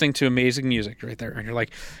listening to amazing music right there, and you're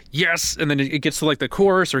like, yes, and then it gets to like the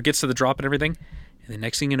chorus or it gets to the drop and everything, and the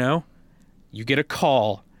next thing you know, you get a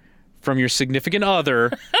call from your significant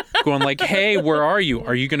other going like, hey, where are you?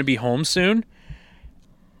 Are you going to be home soon?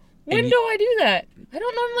 When do I do that? I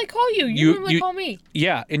don't normally call you. You normally call me.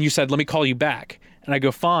 Yeah, and you said, let me call you back. And I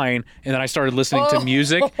go, fine. And then I started listening to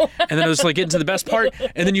music. And then I was like getting to the best part.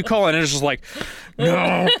 And then you call and it's just like,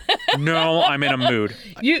 no, I'm in a mood.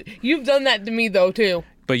 You've done that to me though too.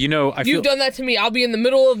 But you've done that to me. I'll be in the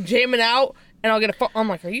middle of jamming out and I'll get a phone. I'm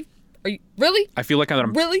like, are you really? I feel like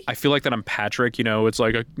I feel like that I'm Patrick. It's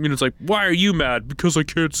like it's like, why are you mad? Because I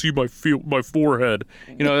can't see my forehead.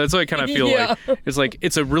 That's what I kind of feel like. It's like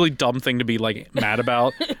it's a really dumb thing to be like mad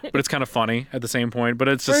about, but it's kind of funny at the same point. But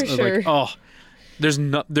it's just like, oh.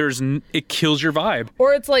 It kills your vibe.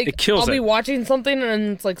 Or it's like, I'll be watching something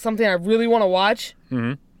and it's like something I really want to watch,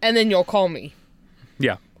 and then you'll call me.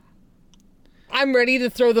 Yeah. I'm ready to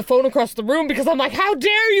throw the phone across the room because I'm like, how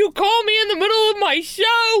dare you call me in the middle of my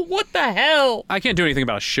show? What the hell? I can't do anything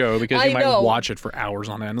about a show because you might watch it for hours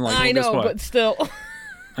on end. Like, I know, but still. All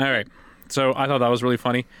right. So I thought that was really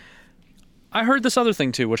funny. I heard this other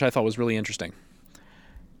thing too, which I thought was really interesting.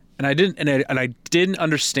 And I didn't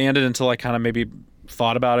understand it until I kind of maybe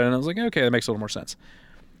thought about it, and I was like, okay, that makes a little more sense.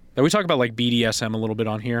 But we talk about like BDSM a little bit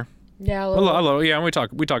on here. Yeah, yeah, we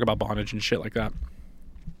talk about bondage and shit like that,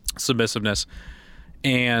 submissiveness,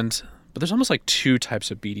 but there's almost like two types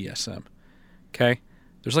of BDSM. Okay,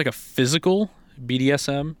 there's like a physical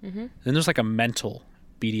BDSM, then there's like a mental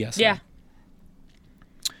BDSM. Yeah.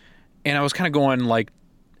 And I was kind of going like,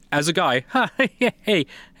 as a guy, hey,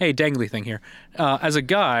 dangly thing here. As a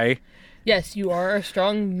guy, yes, you are a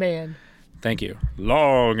strong man. Thank you.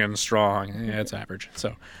 Long and strong. Yeah, it's average.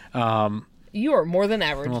 So, you are more than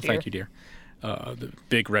average. Well, thank you, dear. The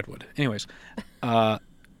big redwood. Anyways,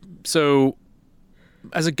 so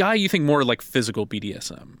as a guy, you think more like physical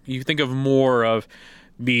BDSM. You think of more of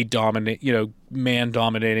me man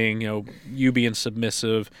dominating. You being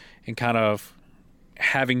submissive and kind of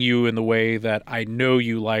having you in the way that I know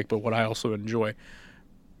you like, but what I also enjoy.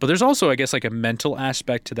 But there's also, I guess, like a mental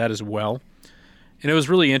aspect to that as well. And it was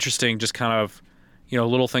really interesting, just kind of,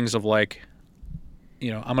 little things of like,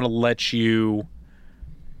 I'm going to let you,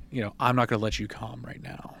 I'm not going to let you come right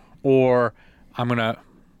now. Or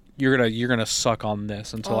you're going to suck on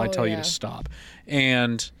this until I tell you to stop.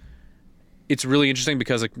 And it's really interesting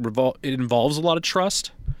because it involves a lot of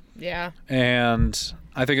trust. Yeah. And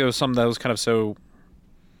I think it was something that was kind of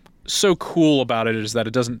so cool about it is that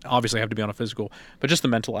it doesn't obviously have to be on a physical, but just the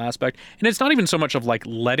mental aspect. And it's not even so much of like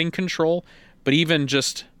letting control, but even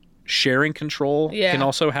just sharing control can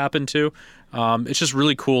also happen too. It's just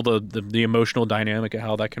really cool the emotional dynamic of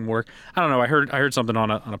how that can work. I don't know. I heard something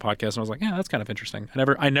on a podcast and I was like, yeah, that's kind of interesting.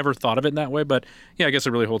 I never thought of it in that way, but yeah, I guess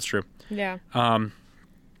it really holds true. Yeah.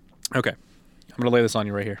 Okay. I'm gonna lay this on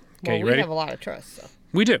you right here. Okay, you ready? We have a lot of trust. So.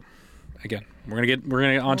 We do. Again, we're gonna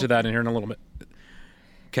get onto that in here in a little bit.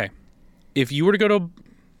 Okay. If you were to go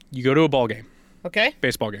to a ball game. Okay.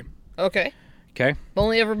 Baseball game. Okay. Okay. I've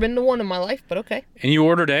only ever been to one in my life, but okay. And you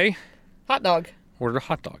ordered a hot dog. Ordered a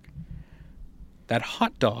hot dog. That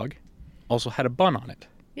hot dog also had a bun on it.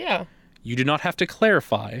 Yeah. You do not have to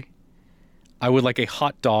clarify, I would like a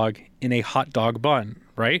hot dog in a hot dog bun,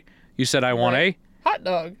 right? You said I want a hot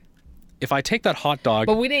dog. If I take that hot dog...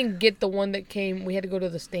 But we didn't get the one that came... We had to go to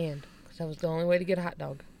the stand. Because that was the only way to get a hot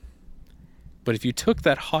dog. But if you took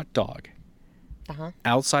that hot dog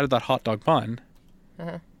outside of that hot dog bun,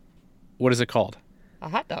 what is it called? A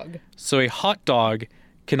hot dog. So a hot dog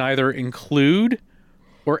can either include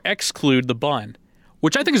or exclude the bun,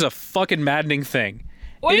 which I think is a fucking maddening thing.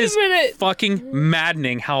 Wait a minute. Fucking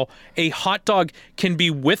maddening how a hot dog can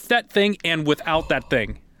be with that thing and without that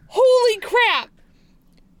thing. Holy crap!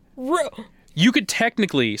 You could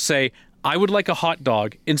technically say, I would like a hot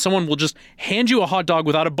dog, and someone will just hand you a hot dog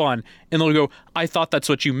without a bun, and they'll go, I thought that's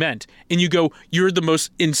what you meant. And you go, you're the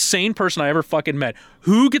most insane person I ever fucking met.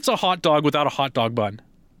 Who gets a hot dog without a hot dog bun?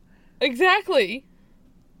 Exactly.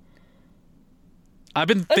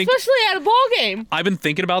 Especially at a ball game. I've been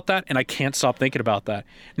thinking about that, and I can't stop thinking about that.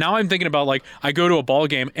 Now I'm thinking about, like, I go to a ball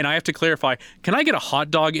game, and I have to clarify, can I get a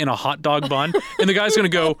hot dog in a hot dog bun? And the guy's going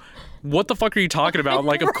to go, what the fuck are you talking about?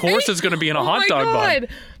 Like, of course it's going to be in a hot dog bun.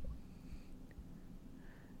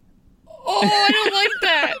 Oh, I don't like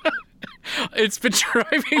that. It's been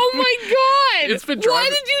driving Oh my god! It's been driving... Why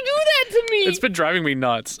did you do that to me? It's been driving me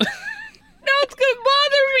nuts. Now it's gonna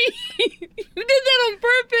bother me. You did that on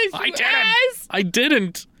purpose. I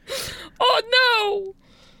didn't. Oh no!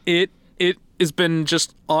 It has been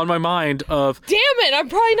just on my mind of... Damn it! I'm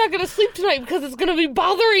probably not gonna sleep tonight because it's gonna be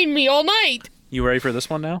bothering me all night. You ready for this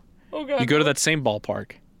one now? Oh god! You go to that same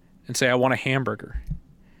ballpark and say, I want a hamburger.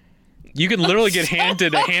 You can literally get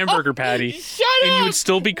handed a hamburger patty, and you would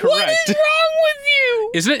still be correct. What is wrong with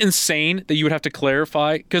you? Isn't it insane that you would have to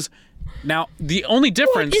clarify? Because now the only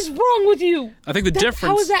difference... What is wrong with you? I think the difference...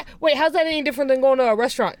 How is that? Wait, how's that any different than going to a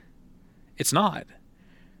restaurant? It's not.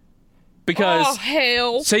 Because... Oh,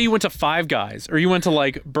 hell. Say you went to Five Guys, or you went to,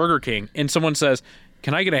 like, Burger King, and someone says,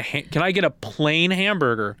 can I get a plain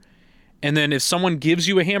hamburger? And then if someone gives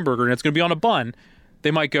you a hamburger, and it's going to be on a bun... They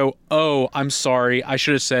might go, oh, I'm sorry, I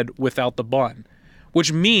should have said without the bun.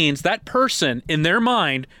 Which means that person, in their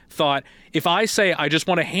mind, thought, if I say I just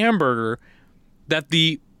want a hamburger, that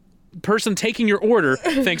the person taking your order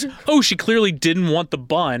thinks, oh, she clearly didn't want the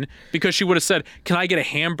bun because she would have said, can I get a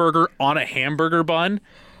hamburger on a hamburger bun?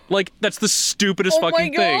 Like, that's the stupidest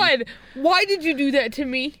fucking thing. Oh my god! Why did you do that to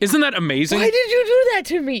me? Isn't that amazing? Why did you do that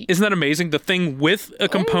to me? Isn't that amazing? The thing with a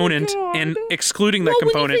component and excluding that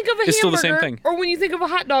component is still the same thing. Or when you think of a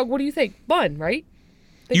hot dog, what do you think? Bun, right?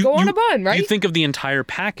 They go on a bun, right? You think of the entire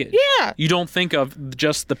package. Yeah. You don't think of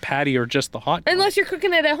just the patty or just the hot dog. Unless you're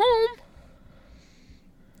cooking it at home.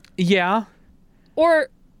 Yeah. Or...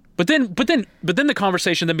 But then the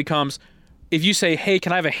conversation then becomes, if you say, hey,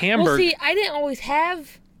 can I have a hamburger? Well, see, I didn't always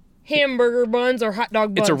have... hamburger buns or hot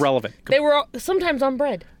dog buns. It's irrelevant. They were sometimes on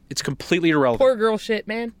bread. It's completely irrelevant. Poor girl shit,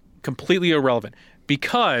 man. Completely irrelevant.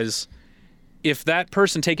 Because if that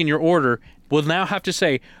person taking your order will now have to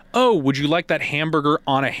say, oh, would you like that hamburger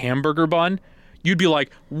on a hamburger bun? You'd be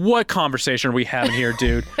like, what conversation are we having here,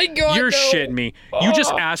 dude? God, You're no. shitting me. You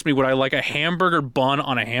just asked me, would I like a hamburger bun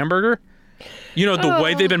on a hamburger? You know, the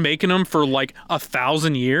way they've been making them for like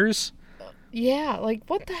 1,000 years? Yeah, like,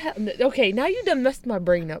 what the hell? Okay, now you done messed my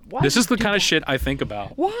brain up. Why this is the kind of shit I think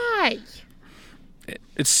about. Why?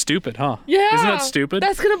 It's stupid, huh? Yeah. Isn't that stupid?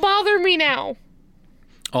 That's gonna bother me now.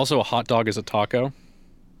 Also, a hot dog is a taco.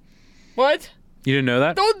 What? You didn't know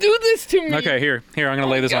that? Don't do this to me. Okay, here, I'm gonna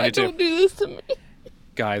lay this on you too. Don't do this to me.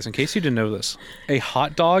 Guys, in case you didn't know this, a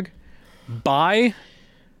hot dog, by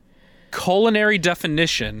culinary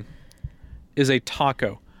definition, is a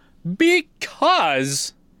taco.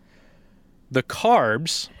 Because... the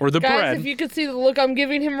carbs, or the bread... Guys, if you could see the look I'm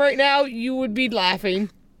giving him right now, you would be laughing.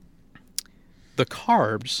 The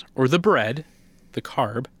carbs, or the bread, the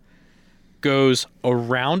carb, goes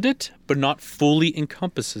around it, but not fully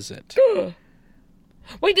encompasses it.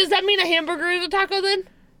 Wait, does that mean a hamburger is a taco then?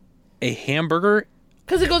 A hamburger,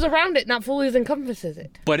 Because it goes around it, not fully encompasses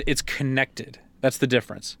it. but it's connected. That's the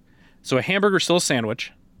difference. So a hamburger is still a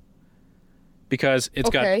sandwich because it's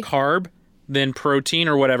Okay. got carb, then protein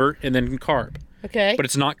or whatever, and then carb. Okay. But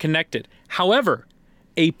it's not connected. However,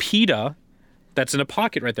 a pita that's in a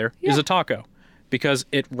pocket right there is Yeah. a taco because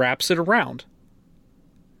it wraps it around.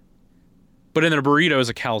 But in a burrito is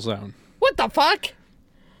a calzone. What the fuck?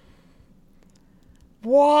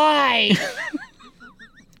 Why?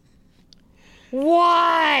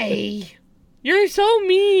 Why? You're so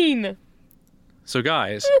mean. So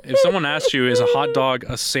guys, if someone asks you, is a hot dog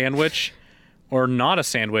a sandwich or not a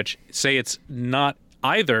sandwich, say it's not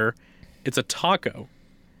either, it's a taco.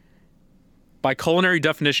 By culinary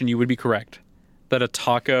definition, you would be correct that a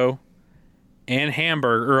taco and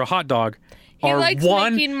hamburger or a hot dog are likes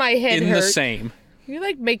one making my head in the hurt. same. You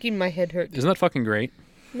like making my head hurt. Isn't that fucking great?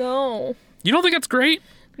 No. You don't think that's great?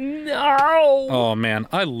 No. Oh man,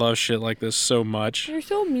 I love shit like this so much. You're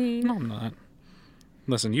so mean. No, I'm not.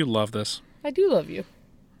 Listen, you love this. I do love you.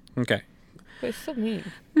 Okay. But it's so mean.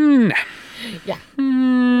 No. Yeah.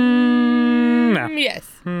 No. Yes.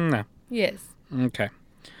 No. Yes. Okay.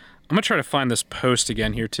 I'm gonna try to find this post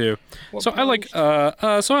again here too. What So I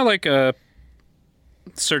like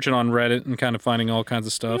searching on Reddit and kind of finding all kinds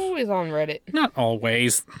of stuff. You're always on Reddit. Not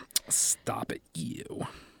always. Stop it, you.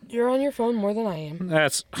 You're on your phone more than I am.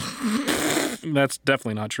 That's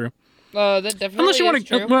definitely not true. That definitely Unless you is want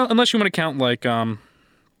true. to, well, unless you want to count like I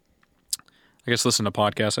guess listen to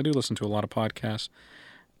podcasts. I do listen to a lot of podcasts.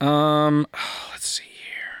 Let's see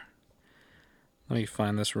here. Let me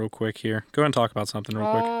find this real quick here. Go ahead and talk about something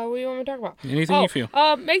real quick. What do you want me to talk about? Anything you feel.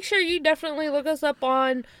 Make sure you definitely look us up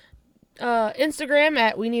on Instagram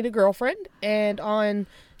at We Need a Girlfriend and on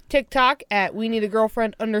TikTok at We Need a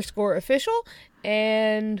Girlfriend _official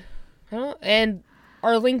and and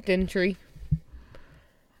our LinkedIn tree.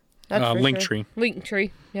 That's for Link sure. tree. Link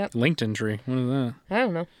tree. Yep. LinkedIn tree. What is that? I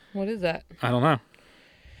don't know. What is that? I don't know.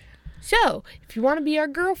 So, if you want to be our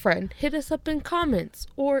girlfriend, hit us up in comments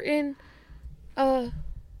or in,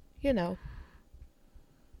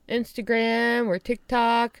 Instagram or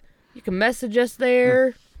TikTok. You can message us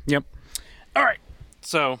there. Yep. All right.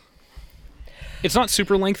 So it's not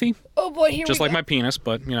super lengthy, Oh boy, here just we like go. my penis,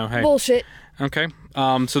 but hey. Bullshit. Okay.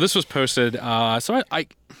 So this was posted. So I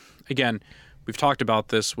again, we've talked about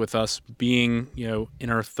this with us being, in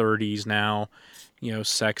our 30s now,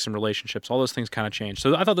 sex and relationships, all those things kind of change.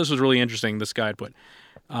 So I thought this was really interesting, this guy had put.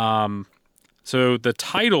 So the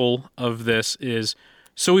title of this is,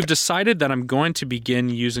 So We've Decided That I'm Going to Begin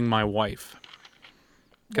Using My Wife.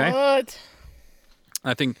 Okay? What?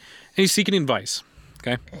 I think, and he's seeking advice.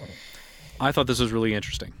 Okay? I thought this was really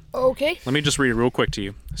interesting. Okay. Let me just read it real quick to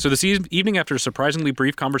you. So this evening, after a surprisingly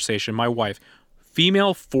brief conversation, my wife,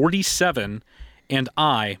 female 47, and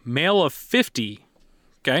I, male of 50,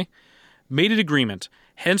 okay, made an agreement.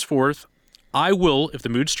 Henceforth, I will, if the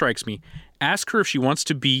mood strikes me, ask her if she wants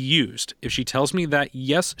to be used. If she tells me that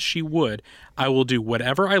yes, she would, I will do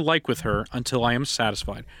whatever I like with her until I am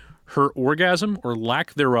satisfied. Her orgasm or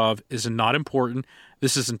lack thereof is not important.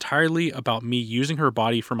 This is entirely about me using her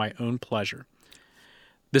body for my own pleasure.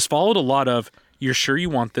 This followed a lot of, "You're sure you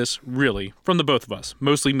want this? Really?" from the both of us,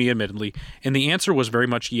 mostly me admittedly, and the answer was very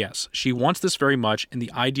much yes. She wants this very much, and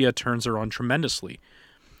the idea turns her on tremendously.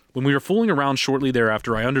 When we were fooling around shortly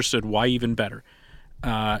thereafter, I understood why even better.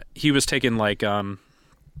 He was taking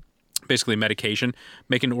basically medication,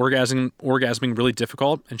 making orgasming really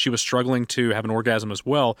difficult, and she was struggling to have an orgasm as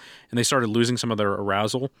well, and they started losing some of their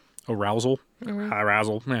arousal,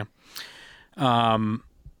 yeah.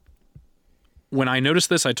 When I noticed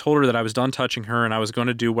this, I told her that I was done touching her and I was going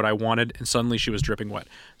to do what I wanted, and suddenly she was dripping wet.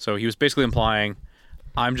 So he was basically implying,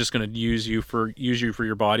 I'm just going to use you for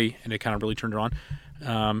your body, and it kind of really turned her on.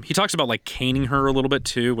 He talks about like caning her a little bit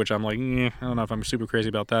too, which I'm like, I don't know if I'm super crazy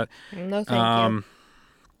about that. No, thank you.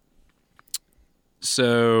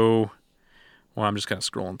 So, well, I'm just kind of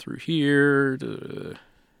scrolling through here.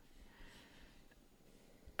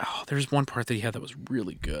 Oh, there's one part that he had that was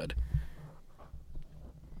really good.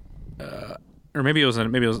 Or maybe it was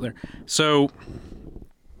there. So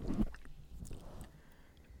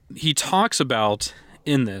he talks about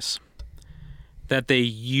in this that they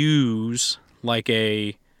use like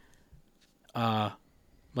a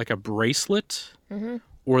bracelet, Mm-hmm.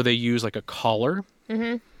 or they use like a collar,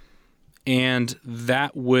 and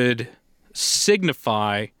that would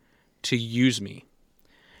signify to use me.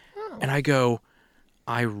 Oh. And I go,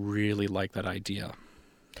 I really like that idea.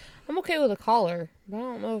 I'm okay with a collar, but I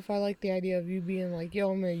don't know if I like the idea of you being like,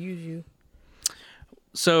 yo, I'm going to use you.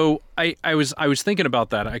 So I was thinking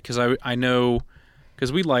about that because I know,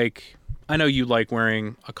 because I know you like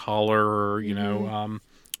wearing a collar or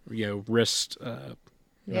wrist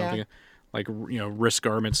wrist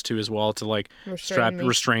garments too as well to like strap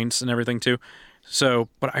restraints and everything too. So,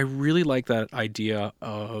 but I really like that idea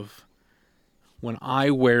of when I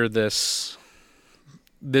wear this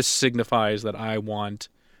signifies that I want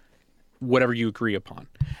whatever you agree upon.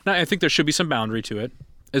 Now, I think there should be some boundary to it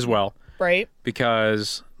as well. Right.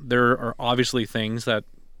 Because there are obviously things that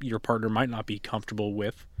your partner might not be comfortable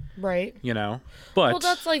with. Right. But... Well,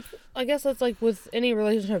 I guess that's like with any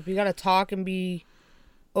relationship. You got to talk and be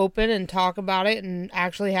open and talk about it and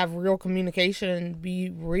actually have real communication and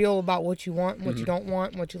be real about what you want and what you don't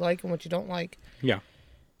want, and what you like and what you don't like. Yeah.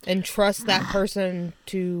 And trust that person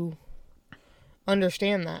to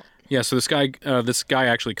understand that. Yeah, so this guy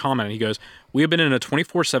actually commented. He goes, "We have been in a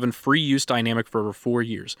 24/7 free use dynamic for over 4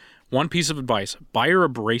 years. One piece of advice: buy her a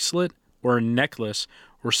bracelet or a necklace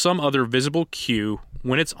or some other visible cue.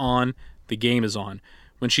 When it's on, the game is on.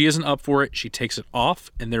 When she isn't up for it, she takes it off,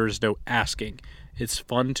 and there is no asking. It's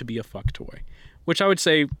fun to be a fuck toy," which I would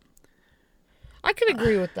say I can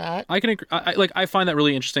agree with that. I can agree. I find that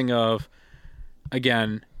really interesting. Of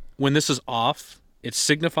again, when this is off, it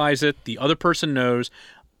signifies it. The other person knows.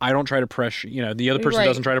 I don't try to pressure, the other person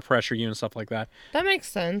doesn't try to pressure you and stuff like that. That makes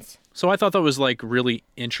sense. So I thought that was like really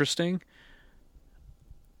interesting.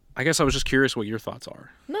 I guess I was just curious what your thoughts are.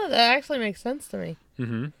 No, that actually makes sense to me.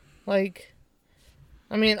 Mm-hmm. Like,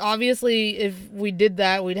 I mean, obviously, if we did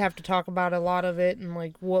that, we'd have to talk about a lot of it and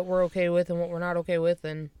like what we're okay with and what we're not okay with,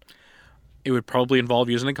 and it would probably involve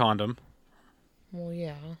using a condom. Well,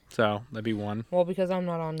 yeah. So that'd be one. Well, because I'm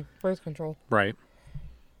not on birth control. Right.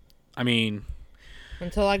 I mean.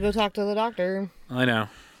 Until I go talk to the doctor. I know.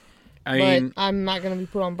 But I'm not going to be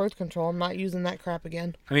put on birth control. I'm not using that crap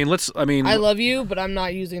again. I love you, but I'm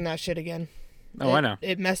not using that shit again. Oh, I know.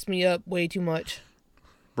 It messed me up way too much.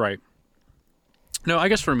 Right. No, I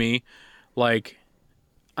guess for me, let's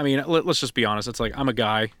just be honest. It's like, I'm a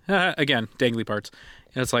guy. Again, dangly parts.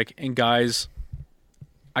 And it's like, and guys,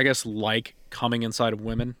 I guess, like coming inside of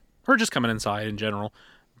women. Or just coming inside in general.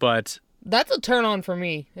 But... that's a turn on for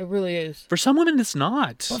me. It really is. For some women, it's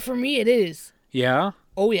not. But for me, it is. Yeah?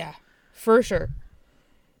 Oh, yeah. For sure.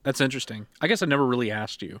 That's interesting. I guess I never really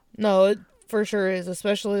asked you. No, it for sure is.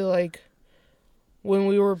 Especially, like, when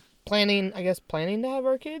we were planning to have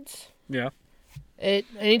our kids. Yeah.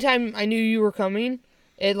 Anytime I knew you were coming,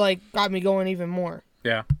 it, like, got me going even more.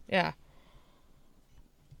 Yeah. Yeah.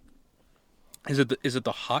 Is it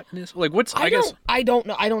the hotness? Like, what's... I don't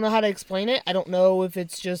know. I don't know how to explain it. I don't know if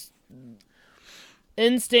it's just...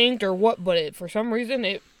 instinct or what, but for some reason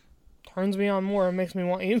it turns me on more and makes me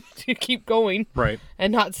want you to keep going, right,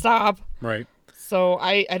 and not stop, right. So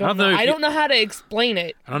I don't know. I don't know how to explain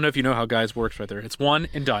it. I don't know if you know how guys works right there. It's one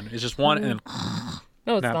and done. It's just one and then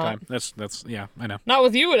no, it's nap not. Time. That's yeah, I know. Not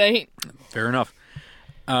with you, it ain't. Fair enough.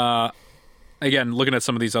 Again, looking at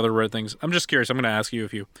some of these other red things, I'm just curious. I'm going to ask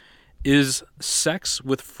you is sex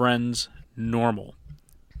with friends normal?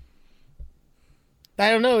 I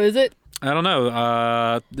don't know. Is it? I don't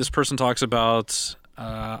know. This person talks about,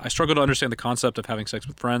 I struggle to understand the concept of having sex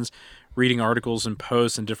with friends, reading articles and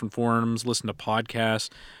posts in different forums, listen to podcasts.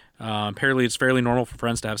 Apparently, it's fairly normal for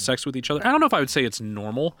friends to have sex with each other. I don't know if I would say it's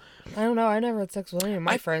normal. I don't know. I never had sex with any of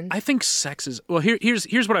my friends. I think sex is... Well,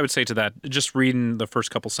 here's what I would say to that. Just reading the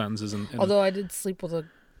first couple sentences. Although I did sleep with a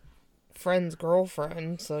friend's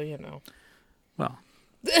girlfriend, so, Well...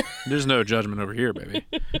 There's no judgment over here, baby.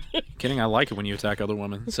 Kidding. I like it when you attack other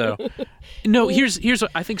women. So, no. Here's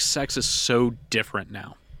what I think. Sex is so different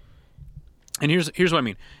now, and here's what I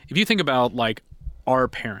mean. If you think about like our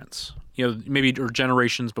parents, maybe or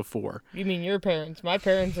generations before. You mean your parents? My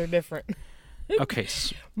parents are different. Okay.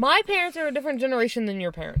 My parents are a different generation than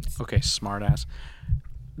your parents. Okay, smart ass.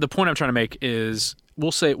 The point I'm trying to make is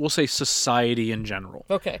we'll say society in general.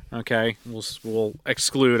 Okay. We'll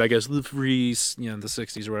exclude, I guess, the free, the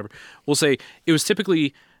 60s or whatever. We'll say it was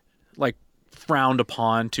typically like frowned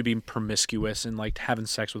upon to be promiscuous and like having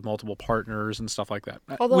sex with multiple partners and stuff like that.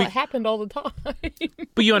 Although it happened all the time.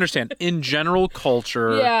 But you understand, in general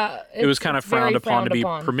culture, yeah, it was kind of frowned upon to be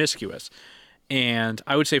promiscuous. And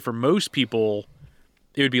I would say for most people,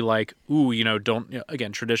 it would be like, ooh, don't,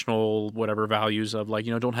 again, traditional whatever values of like,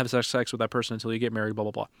 don't have sex with that person until you get married, blah,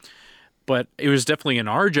 blah, blah. But it was definitely in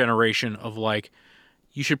our generation of like,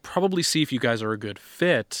 you should probably see if you guys are a good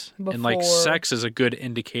fit. Before. And like sex is a good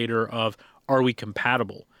indicator of, are we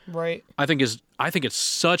compatible? Right. I think it's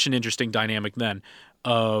such an interesting dynamic then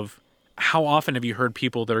of how often have you heard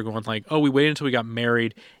people that are going like, oh, we waited until we got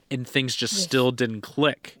married and things just still didn't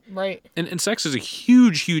click. Right. And sex is a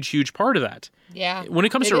huge part of that. Yeah. When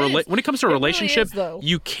it comes to a relationship, really is,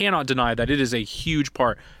 you cannot deny that it is a huge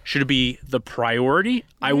part. Should it be the priority?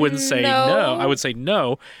 I wouldn't say no. I would say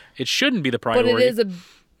no. It shouldn't be the priority. But it is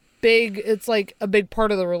it's like a big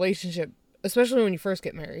part of the relationship, especially when you first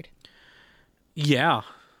get married. Yeah.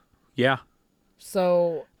 Yeah.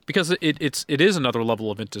 So because it is another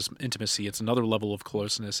level of intimacy. It's another level of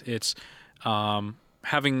closeness. It's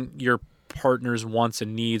having your partner's wants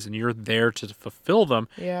and needs, and you're there to fulfill them,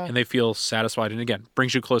 and they feel satisfied, and again,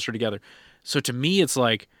 brings you closer together. So to me, it's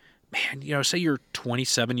like, man, say you're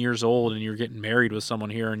 27 years old and you're getting married with someone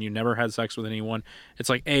here and you never had sex with anyone. It's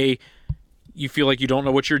like, you feel like you don't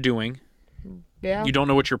know what you're doing. Yeah. You don't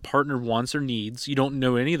know what your partner wants or needs. You don't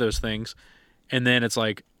know any of those things. And then it's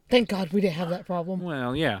like, thank God we didn't have that problem.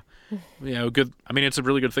 Well, yeah. Good. I mean, it's a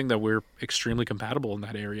really good thing that we're extremely compatible in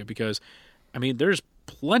that area because, I mean, there's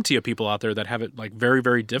plenty of people out there that have it like very,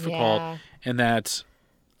 very difficult, and that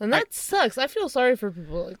sucks. I feel sorry for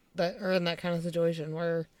people like that are in that kind of situation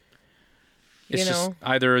where it's just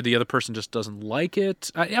either the other person just doesn't like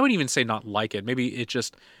it. I wouldn't even say not like it. Maybe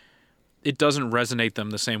it doesn't resonate them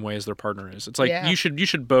the same way as their partner is. It's like you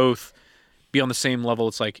should both be on the same level.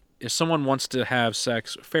 It's like if someone wants to have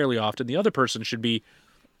sex fairly often, the other person should be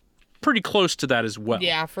pretty close to that as well.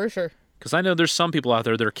 Yeah, for sure. Because I know there's some people out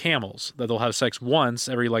there that are camels, that they'll have sex once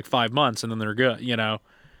every like 5 months and then they're good, I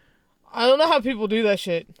don't know how people do that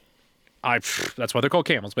shit. That's why they're called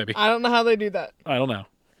camels, baby. I don't know how they do that. I don't know.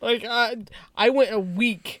 Like, I went a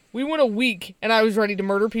week. We went a week and I was ready to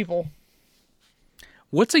murder people.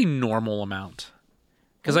 What's a normal amount?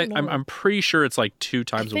 Because I'm pretty sure it's like 2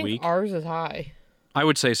 times a week. Ours is high. I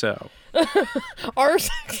would say so. Our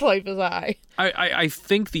sex life is high. I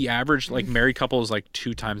think the average like married couple is like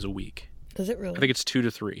 2 times a week. Does it really? I think it's 2 to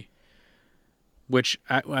 3. Which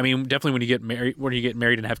I mean, definitely when you get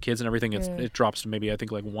married and have kids and everything, it drops to maybe I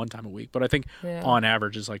think like 1 time a week. But I think on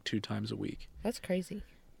average is like 2 times a week. That's crazy.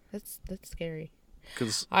 That's scary.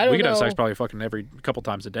 Because we could have sex probably fucking every couple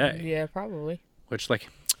times a day. Yeah, probably. Which like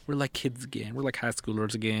we're like kids again. We're like high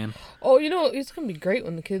schoolers again. Oh, it's gonna be great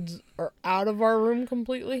when the kids are out of our room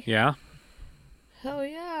completely. Yeah. Hell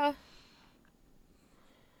yeah.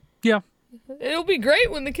 Yeah. It'll be great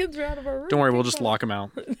when the kids are out of our room. Don't worry, we'll just lock them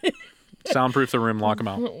out. Soundproof the room, lock them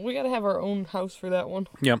out. We gotta have our own house for that one.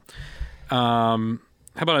 Yep. How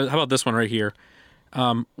about this one right here?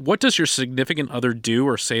 What does your significant other do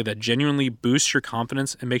or say that genuinely boosts your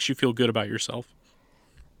confidence and makes you feel good about yourself?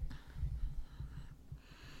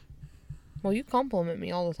 Well, you compliment me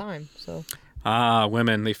all the time, so.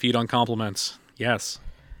 Women, they feed on compliments. Yes.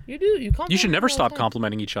 You do. You compliment. You should never stop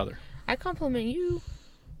complimenting each other. I compliment you.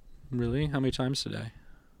 Really? How many times today?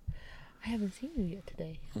 I haven't seen you yet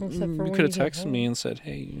today. You could have texted me and said,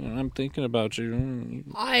 hey, I'm thinking about you.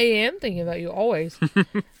 I am thinking about you always.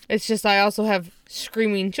 It's just I also have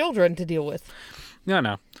screaming children to deal with. Yeah,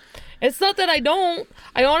 no. It's not that I don't.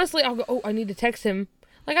 I'll go, I need to text him.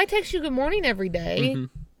 Like, I text you good morning every day. Mm-hmm.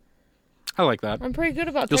 I like that. I'm pretty good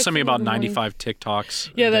about texting. You'll send me about 95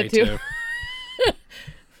 TikToks. Yeah, that too.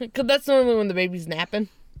 Because that's normally when the baby's napping.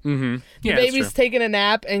 Mm-hmm. Yeah, the baby's taking a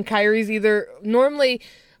nap and Kyrie's normally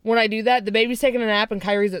when I do that, the baby's taking a nap and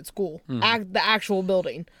Kyrie's at school. The actual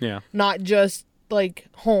building. Yeah. Not just like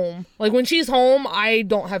home. Like when she's home, I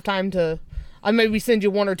don't have time to, I maybe send you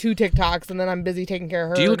 1 or 2 TikToks and then I'm busy taking care of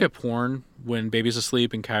her. Do you look at porn when baby's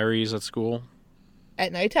asleep and Kyrie's at school?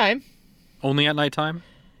 At nighttime. Only at nighttime?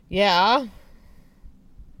 Yeah.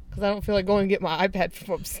 Because I don't feel like going to get my iPad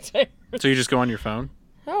from upstairs. So you just go on your phone?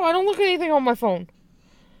 No, I don't look at anything on my phone.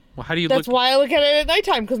 Well, how do you That's why I look at it at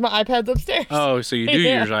nighttime, because my iPad's upstairs. Oh, so you do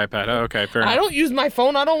use your iPad. Oh, okay, fair enough. I don't use my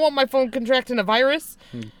phone. I don't want my phone contracting a virus.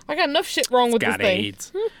 I got enough shit wrong with this thing.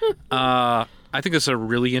 AIDS. I think this is a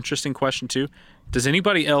really interesting question, too. Does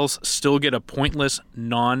anybody else still get a pointless,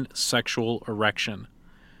 non-sexual erection?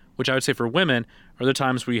 Which I would say for women, are there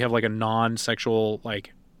times where you have like a non-sexual,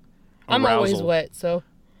 like, arousal? I'm always wet, so.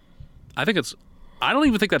 I don't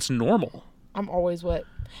even think that's normal. I'm always wet.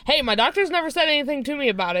 Hey, my doctor's never said anything to me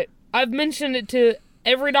about it. I've mentioned it to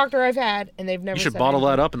every doctor I've had, and they've never said You should bottle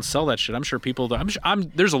that up and sell that shit. I'm sure people...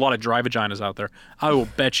 there's a lot of dry vaginas out there. I will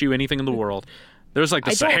bet you anything in the world. There's like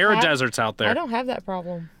the Sahara deserts out there. I don't have that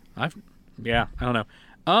problem. I don't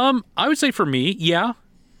know. I would say for me, yeah.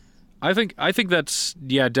 I think that's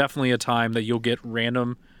definitely a time that you'll get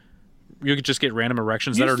random... You could just get random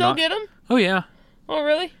erections that are not... You still get them? Oh, yeah. Oh,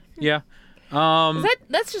 really? Yeah.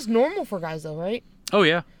 That's just normal for guys, though, right? Oh,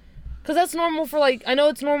 yeah. Because that's normal for, like, I know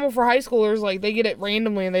it's normal for high schoolers, like, they get it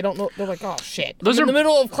randomly and they don't know, they're like, oh, shit. I'm in the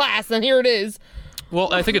middle of class and here it is.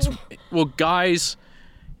 Well, I think guys,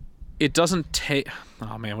 it doesn't take.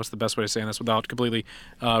 Oh man, what's the best way of saying this without completely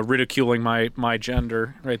ridiculing my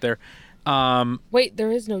gender right there? Wait,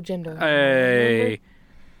 there is no gender. I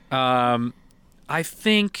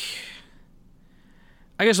think.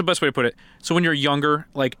 I guess the best way to put it. So when you're younger,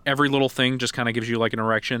 like every little thing just kind of gives you like an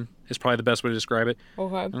erection. Is probably the best way to describe it.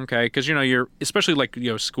 Okay. Okay, because you're especially like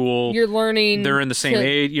school. You're learning. They're in the same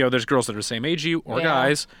age. There's girls that are the same age you or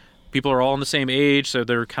guys. People are all in the same age, so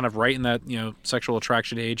they're kind of right in that sexual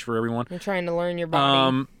attraction age for everyone. You're trying to learn your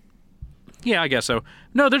body. Yeah, I guess so.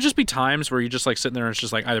 No, there'll just be times where you're just like sitting there and it's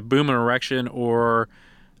just like either boom, an erection, or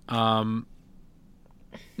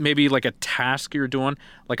maybe like a task you're doing.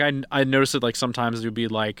 Like I noticed it like sometimes it would be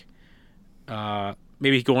like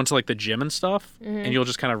maybe go into like the gym and stuff, and you'll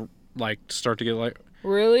just kind of like start to get like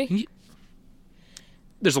really.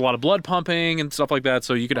 There's a lot of blood pumping and stuff like that,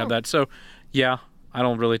 so you could have that. So yeah, I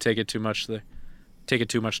don't really take it too much to heart. Take it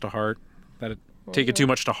too much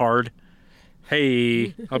to hard.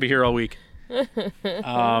 Hey, I'll be here all week.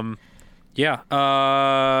 Yeah.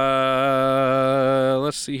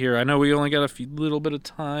 Let's see here. I know we only got a little bit of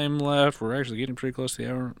time left. We're actually getting pretty close to the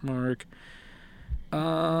hour mark.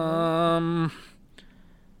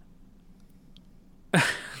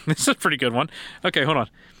 This is a pretty good one. Okay, hold on.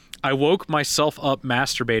 I woke myself up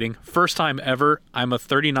masturbating. First time ever. I'm a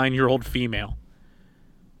 39-year-old female.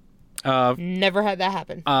 Never had that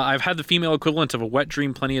happen. I've had the female equivalent of a wet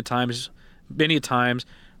dream many a times.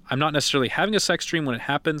 I'm not necessarily having a sex dream when it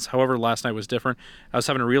happens. However, last night was different. I was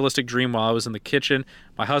having a realistic dream while I was in the kitchen.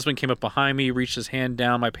 My husband came up behind me, reached his hand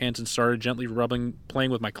down my pants, and started gently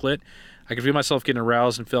playing with my clit. I could feel myself getting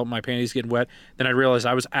aroused and felt my panties getting wet. Then I realized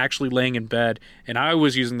I was actually laying in bed, and I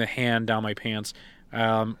was using the hand down my pants.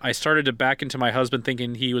 I started to back into my husband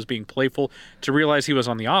thinking he was being playful, to realize he was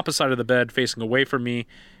on the opposite side of the bed facing away from me.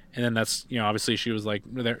 And then that's, obviously she was like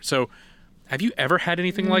there. So have you ever had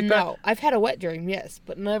anything like that? No, I've had a wet dream, yes,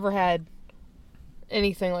 but never had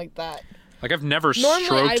anything like that. Like I've never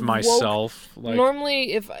stroked myself.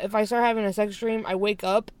 Normally, if I start having a sex dream, I wake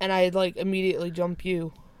up and I like immediately jump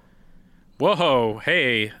you. Whoa,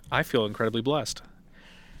 hey, I feel incredibly blessed.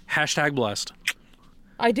 # blessed.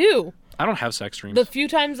 I do. I don't have sex dreams. The few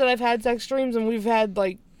times that I've had sex dreams and we've had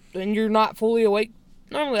and you're not fully awake,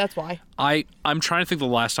 normally that's why. I'm trying to think the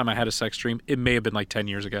last time I had a sex dream. It may have been like 10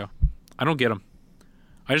 years ago. I don't get them.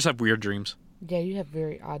 I just have weird dreams. Yeah, you have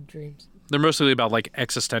very odd dreams. They're mostly about like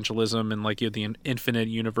existentialism and like the infinite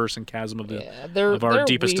universe and chasm of our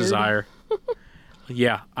deepest weird. Desire.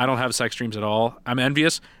 Yeah, I don't have sex dreams at all. I'm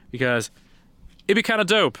envious because it'd be kind of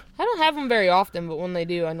dope. I don't have them very often, but when they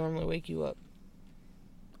do, I normally wake you up.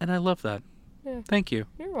 And I love that. Yeah. Thank you.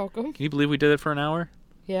 You're welcome. Can you believe we did it for an hour?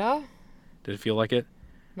 Yeah. Did it feel like it?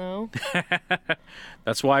 No.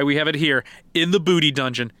 That's why we have it here in the Booty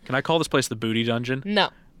Dungeon. Can I call this place the Booty Dungeon? No.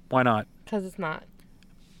 Why not? Because it's not.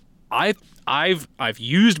 I've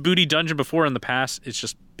used Booty Dungeon before in the past. It's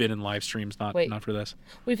just been in live streams, not for this.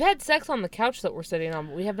 We've had sex on the couch that we're sitting on,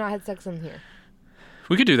 but we have not had sex in here.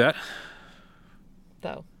 We could do that.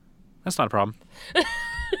 Though. That's not a problem.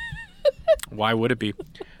 Why would it be?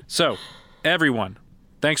 So, everyone,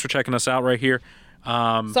 thanks for checking us out right here.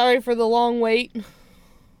 Sorry for the long wait.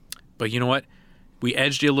 But you know what? We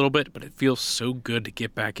edged you a little bit, but it feels so good to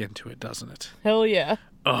get back into it, doesn't it? Hell yeah.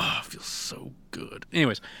 Oh, it feels so good.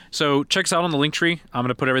 Anyways, so check us out on the Linktree. I'm going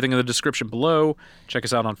to put everything in the description below. Check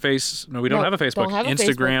us out on No, we don't have a Facebook. Don't have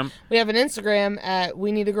Instagram. Facebook. We have an Instagram at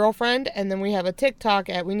We Need a Girlfriend, and then we have a TikTok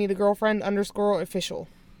at We Need a Girlfriend _official.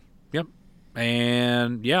 Yep.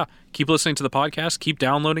 And yeah, keep listening to the podcast. Keep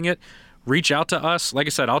downloading it. Reach out to us. Like I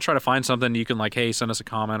said, I'll try to find something you can hey, send us a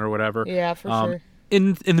comment or whatever. Yeah, for sure.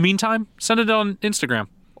 In the meantime, send it on Instagram.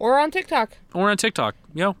 Or on TikTok.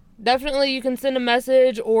 Definitely you can send a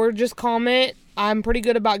message or just comment. I'm pretty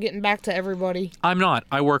good about getting back to everybody. I'm not.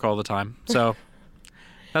 I work all the time. So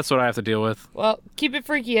that's what I have to deal with. Well, keep it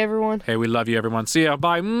freaky, everyone. Hey, we love you, everyone. See ya.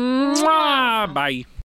 Bye. Mwah! Bye.